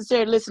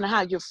necessarily listen to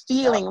how you're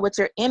feeling, what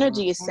your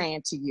energy is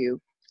saying to you.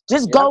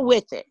 Just go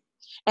with it.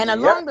 And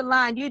along the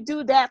line, you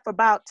do that for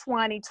about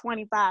 20,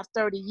 25,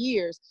 30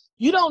 years.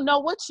 You don't know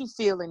what you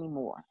feel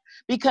anymore,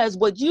 because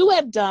what you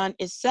have done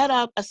is set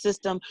up a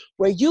system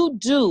where you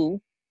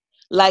do,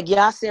 like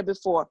y'all said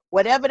before,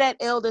 whatever that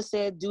elder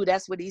said do,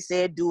 that's what he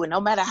said do. And no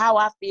matter how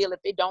I feel, if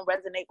it don't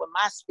resonate with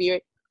my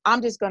spirit,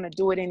 I'm just going to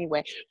do it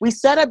anyway. We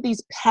set up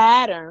these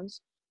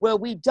patterns where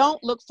we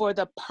don't look for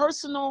the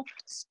personal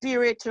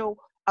spiritual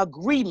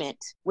agreement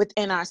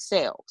within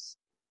ourselves.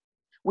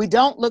 We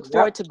don't look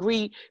for it to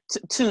agree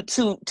to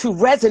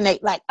resonate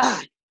like,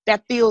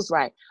 that feels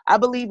right. I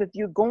believe if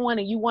you're going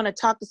and you want to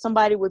talk to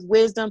somebody with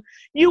wisdom,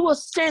 you will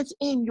sense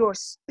in your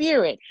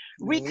spirit,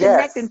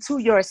 reconnecting to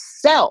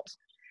yourself.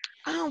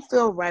 I don't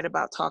feel right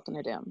about talking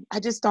to them. I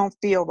just don't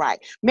feel right.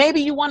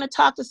 Maybe you want to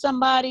talk to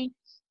somebody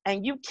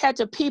and you catch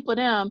a peep of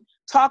them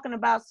talking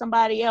about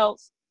somebody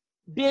else's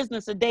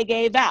business that they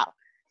gave out.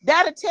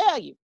 That'll tell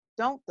you.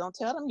 Don't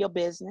tell them your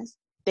business.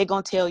 They're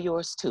going to tell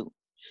yours too.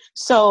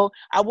 So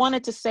I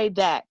wanted to say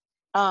that,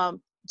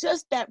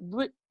 just that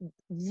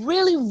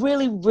really,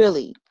 really,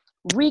 really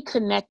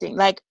reconnecting,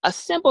 like a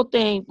simple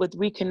thing with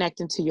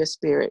reconnecting to your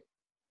spirit.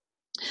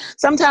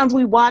 Sometimes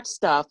we watch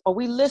stuff or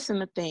we listen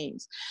to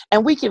things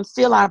and we can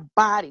feel our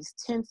bodies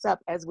tense up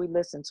as we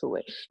listen to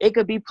it. It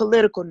could be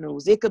political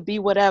news. It could be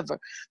whatever.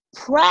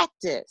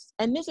 Practice.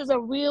 And this is a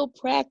real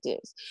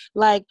practice.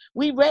 Like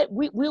we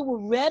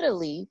will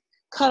readily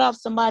cut off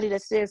somebody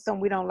that says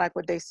something we don't like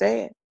what they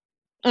said.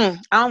 I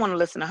don't want to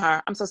listen to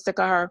her. I'm so sick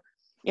of her.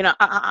 You know,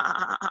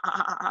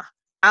 I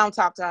don't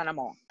talk to her no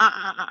more.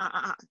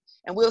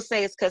 And we'll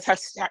say it's because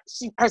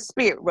her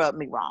spirit rubbed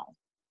me wrong.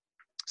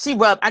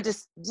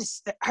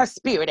 Her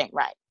spirit ain't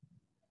right.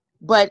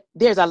 But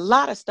there's a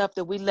lot of stuff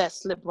that we let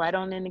slip right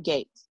on in the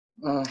gates.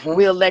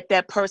 We'll let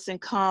that person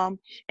come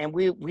and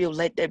we'll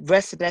let the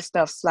rest of that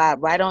stuff slide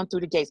right on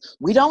through the gates.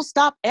 We don't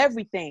stop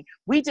everything.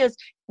 We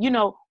just, you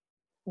know,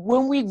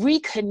 when we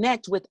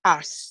reconnect with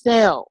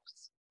ourselves,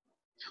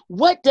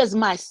 what does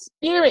my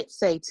spirit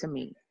say to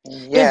me?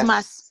 Is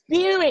my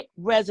spirit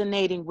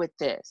resonating with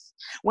this?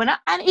 And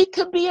it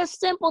could be a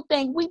simple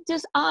thing. We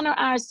just honor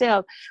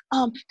ourselves.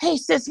 Hey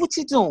sis, what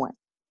you doing?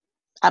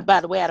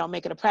 By the way, I don't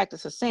make it a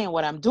practice of saying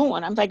what I'm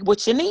doing. I'm like,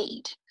 what you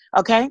need?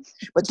 Okay.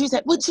 But you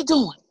said, what you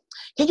doing?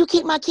 Can you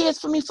keep my kids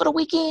for me for the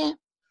weekend?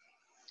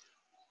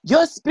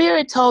 Your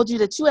spirit told you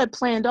that you had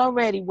planned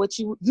already what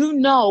you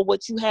know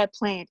what you had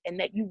planned, and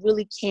that you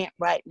really can't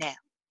right now.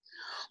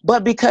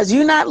 But because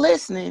you're not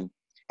listening,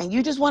 and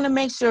you just want to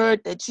make sure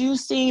that you're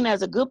seen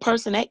as a good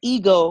person, that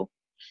ego,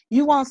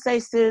 you won't say,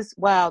 sis,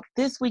 wow,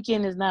 this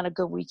weekend is not a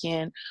good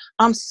weekend.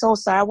 I'm so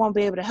sorry. I won't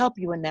be able to help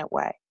you in that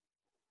way.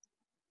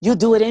 You'll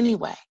do it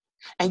anyway.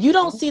 And you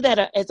don't see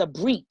that as a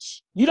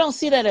breach. You don't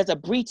see that as a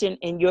breach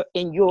in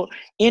your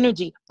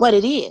energy, but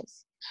it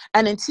is.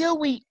 And until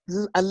we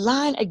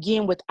align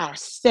again with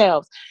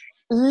ourselves,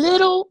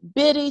 little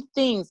bitty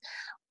things,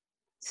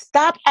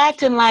 stop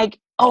acting like,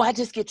 oh, I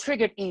just get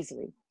triggered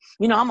easily.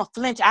 I'm a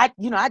flinch. I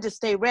just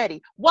stay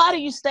ready. Why do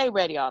you stay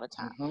ready all the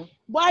time? Mm-hmm.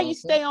 Why you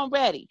stay on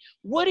ready?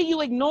 What are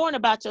you ignoring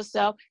about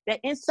yourself that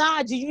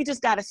inside you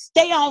just got to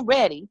stay on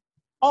ready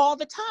all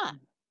the time?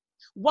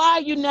 Why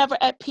are you never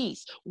at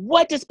peace?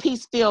 What does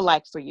peace feel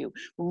like for you?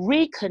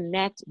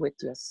 Reconnect with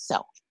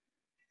yourself.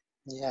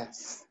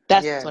 Yes.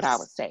 That's what I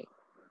would Yes. say.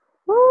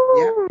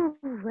 Yep.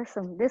 Woo!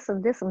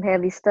 This some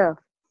heavy stuff.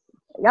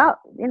 Y'all,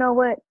 you know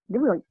what?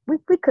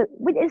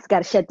 We just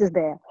gotta shut this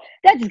down.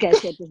 That just gotta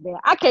shut this down.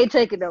 I can't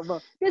take it no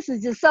more. This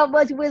is just so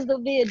much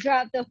wisdom being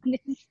dropped up in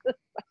this.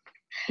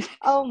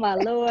 Oh my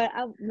Lord.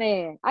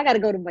 Man, I gotta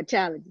go to my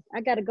challenges. I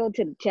gotta go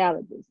to the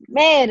challenges.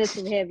 Man, there's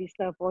some heavy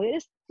stuff on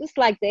it. It's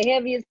like the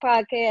heaviest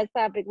podcast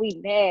topic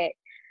we've had.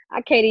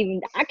 I can't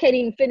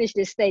even finish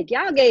this steak.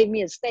 Y'all gave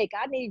me a steak.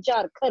 I need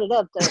y'all to cut it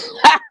up though.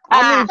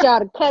 I need y'all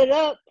to cut it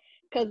up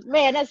because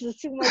man, that's just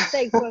too much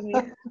steak for me.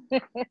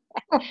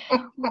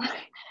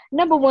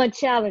 Number one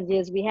challenge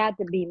is we have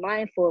to be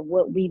mindful of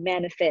what we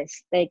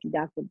manifest. Thank you,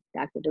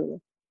 Dr. Dula.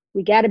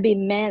 We got to be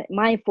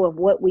mindful of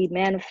what we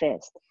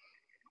manifest.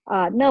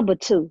 Number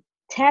two,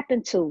 tap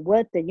into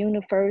what the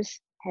universe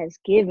has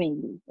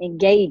given you.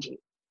 Engage it.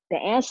 The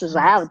answers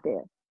are out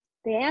there.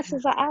 The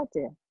answers are out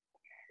there.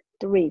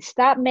 3,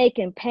 stop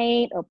making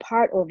pain a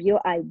part of your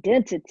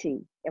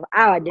identity, of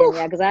our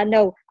identity, because I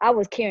know I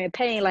was carrying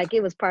pain like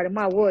it was part of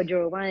my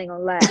wardrobe. I ain't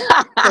gonna lie.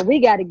 So we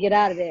got to get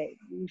out of that.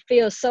 You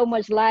feel so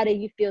much lighter.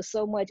 You feel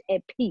so much at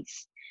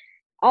peace.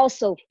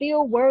 Also,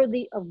 feel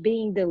worthy of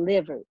being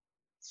delivered.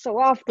 So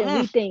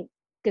often we think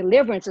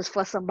deliverance is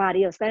for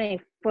somebody else. That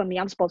ain't for me.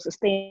 I'm supposed to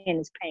stay in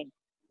this pain.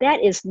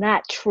 That is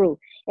not true.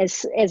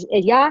 As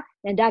Yah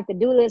and Dr.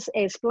 Dula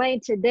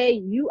explained today,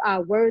 you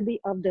are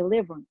worthy of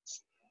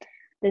deliverance.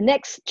 The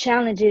next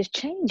challenge is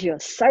change your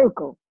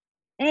circle.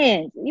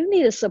 And you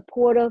need a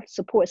supportive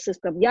support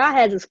system. Yah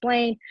has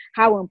explained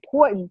how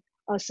important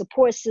a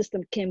support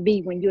system can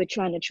be when you're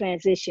trying to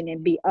transition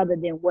and be other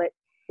than what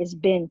has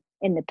been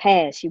in the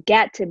past. You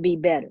got to be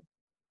better.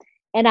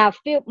 And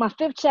my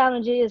fifth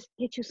challenge is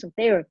get you some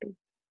therapy.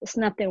 There's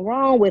nothing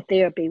wrong with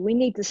therapy. We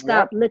need to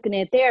stop looking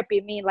at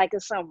therapy mean like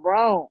it's something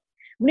wrong.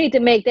 We need to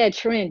make that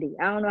trendy.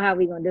 I don't know how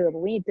we're going to do it, but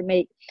we need to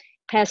make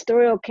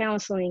pastoral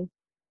counseling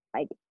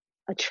like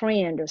a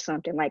trend or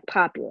something, like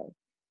popular.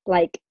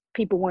 Like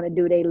people want to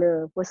do they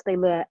love. What's they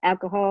love?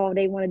 Alcohol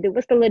they want to do.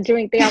 What's the little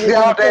drink they always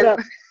want to put up?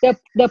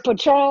 The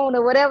Patron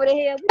or whatever the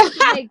hell. We need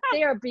to make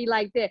therapy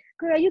like that.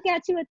 Girl, you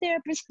got you a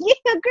therapist? Yeah,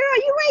 girl,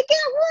 you ain't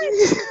got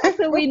one. That's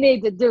what we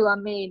need to do. I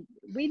mean,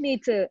 we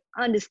need to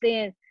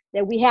understand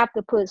that we have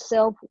to put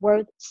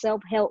self-worth,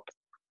 self-help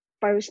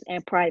first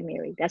and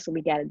primary. That's what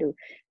we got to do.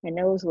 And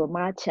those were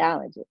my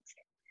challenges.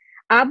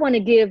 I want to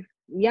give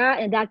Yah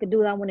and Dr.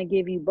 Dula, I want to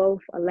give you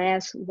both a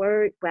last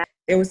word.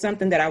 There was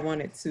something that I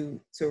wanted to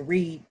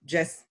read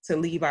just to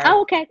leave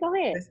our okay, go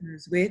ahead.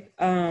 Listeners with.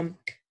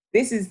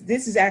 This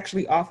is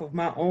actually off of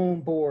my own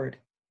board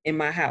in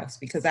my house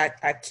because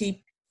I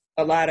keep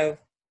a lot of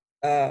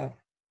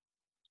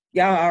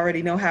y'all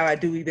already know how I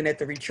do even at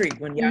the retreat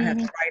when y'all have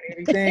to write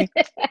everything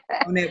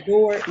on that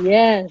board.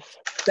 Yes.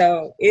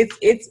 So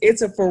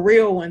it's a for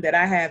real one that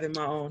I have in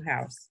my own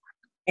house.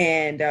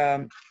 And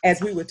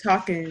as we were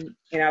talking,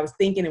 and I was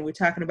thinking, and we're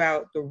talking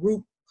about the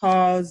root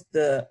cause,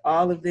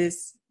 all of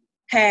this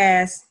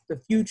past, the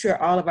future,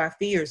 all of our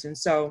fears. And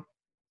so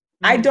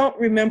I don't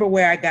remember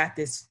where I got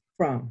this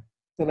from.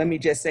 So let me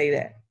just say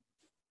that.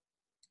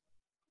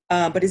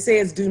 But it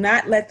says, do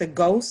not let the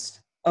ghost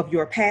of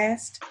your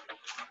past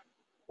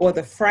or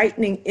the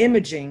frightening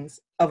imagings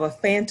of a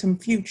phantom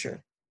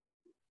future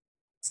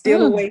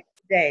steal away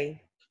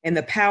today and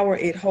the power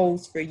it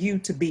holds for you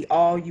to be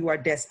all you are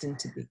destined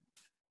to be.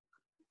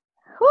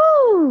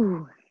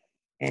 Woo!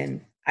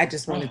 And I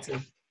just wanted to.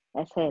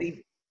 That's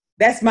heavy.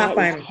 That's my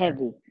final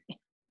heavy. The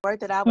word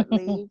that I would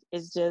leave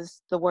is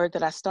just the word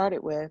that I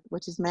started with,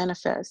 which is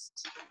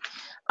manifest.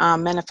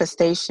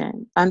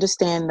 Manifestation.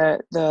 Understand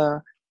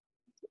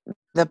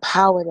the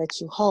power that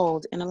you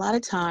hold. And a lot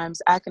of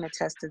times I can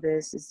attest to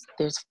this, is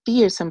there's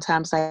fear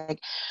sometimes, like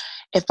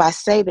if I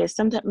say this,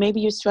 sometimes maybe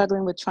you're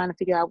struggling with trying to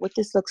figure out what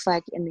this looks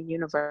like in the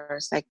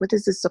universe, like what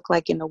does this look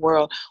like in the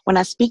world? When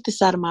I speak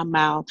this out of my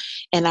mouth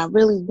and I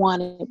really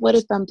want it, what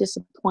if I'm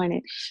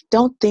disappointed?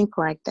 Don't think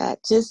like that.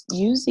 Just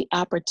use the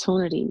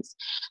opportunities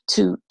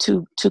to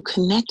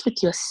connect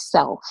with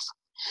yourself.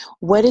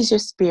 What is your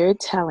spirit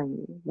telling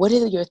you? What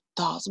are your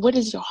thoughts? What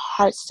is your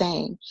heart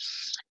saying?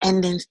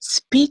 And then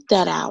speak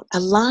that out.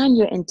 Align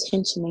your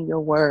intention in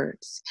your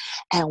words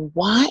and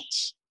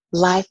watch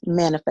life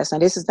manifest. Now,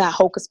 this is not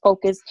hocus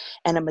pocus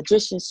and a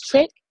magician's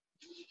trick.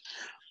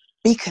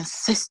 Be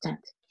consistent.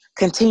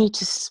 Continue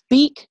to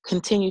speak.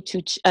 Continue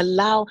to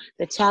allow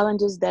the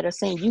challenges that are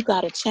saying you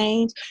got to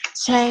change,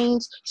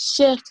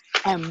 shift,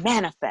 and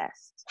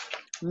manifest.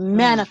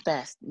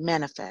 Manifest.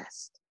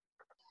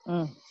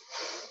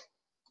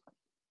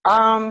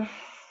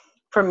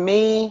 For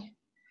me,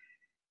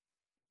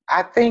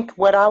 I think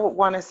what I would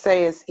want to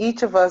say is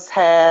each of us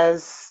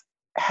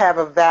have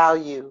a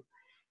value,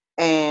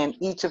 and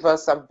each of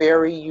us are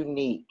very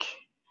unique.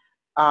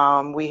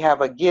 We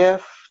have a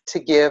gift to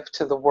give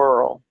to the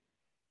world.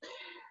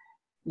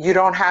 You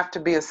don't have to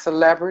be a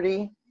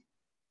celebrity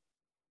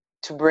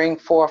to bring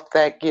forth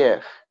that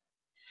gift,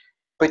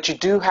 but you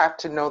do have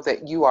to know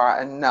that you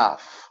are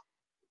enough,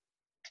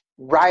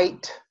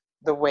 right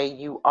the way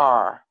you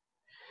are.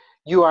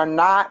 You are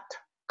not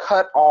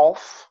cut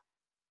off.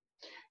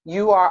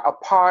 You are a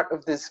part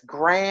of this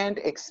grand,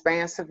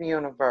 expansive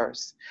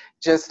universe,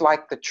 just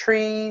like the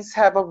trees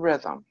have a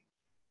rhythm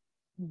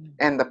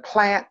and the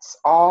plants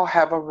all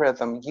have a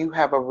rhythm. You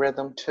have a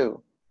rhythm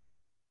too.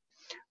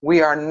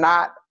 We are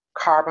not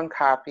carbon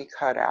copy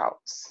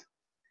cutouts.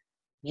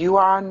 You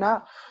are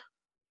enough.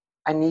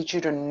 I need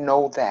you to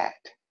know that.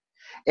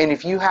 And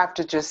if you have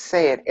to just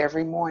say it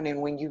every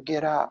morning when you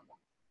get up,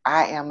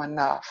 I am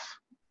enough.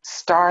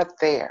 Start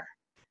there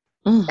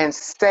and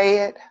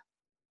say it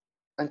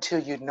until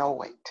you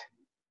know it.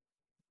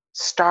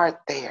 Start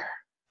there.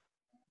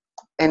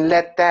 And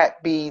let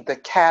that be the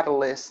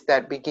catalyst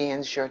that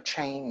begins your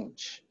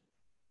change.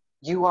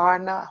 You are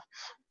enough.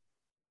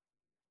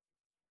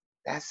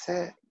 That's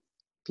it.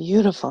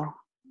 Beautiful.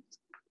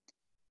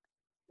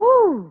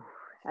 Woo!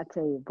 I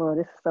tell you, boy,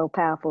 this is so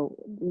powerful.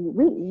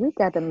 We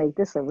got to make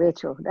this a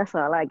ritual. That's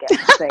all I got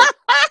to say.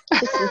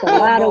 This is a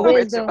lot of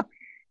wisdom.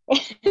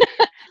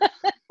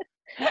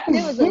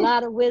 There was a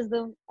lot of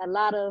wisdom, a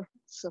lot of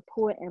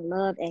support and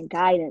love and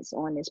guidance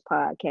on this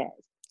podcast.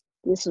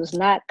 This was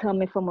not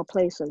coming from a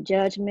place of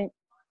judgment,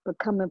 but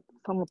coming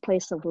from a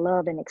place of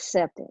love and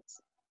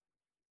acceptance.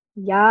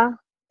 Y'all,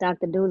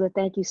 Dr. Dula,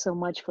 thank you so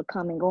much for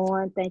coming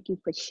on. Thank you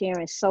for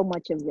sharing so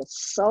much of your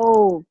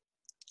soul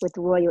with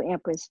the Royal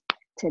Empress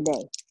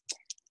today.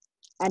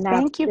 And now,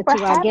 thank you for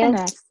having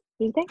us.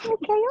 You think,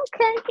 okay,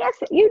 yes,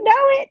 you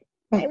know it.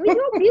 Hey,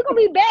 you gonna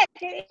be back.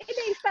 It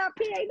ain't stop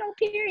here. Ain't no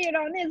period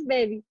on this,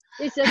 baby.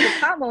 It's just a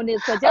comma on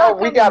this.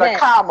 We got a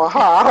comma,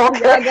 huh?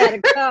 Okay. I got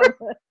a comma.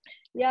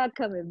 Y'all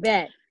coming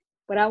back.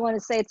 But I want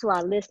to say to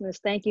our listeners,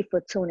 thank you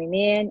for tuning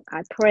in.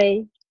 I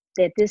pray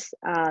that this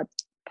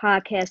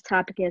podcast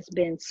topic has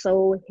been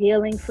so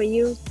healing for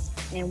you,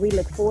 and we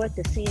look forward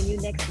to seeing you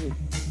next week.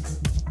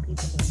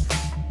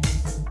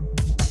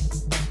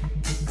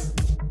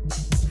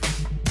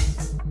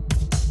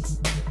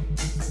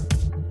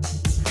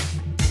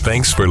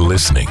 Thanks for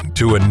listening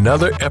to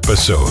another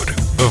episode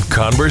of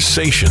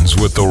Conversations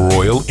with the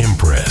Royal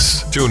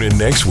Empress. Tune in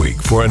next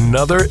week for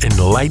another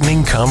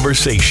enlightening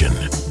conversation.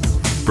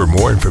 For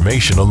more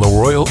information on the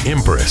Royal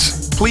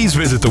Empress, please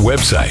visit the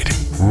website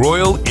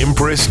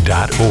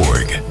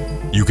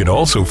royalempress.org. You can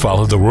also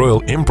follow the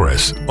Royal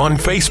Empress on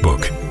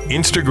Facebook,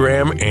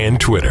 Instagram, and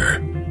Twitter.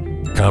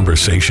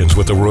 Conversations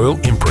with the Royal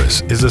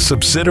Empress is a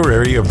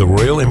subsidiary of the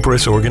Royal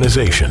Empress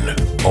Organization.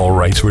 All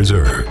rights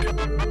reserved.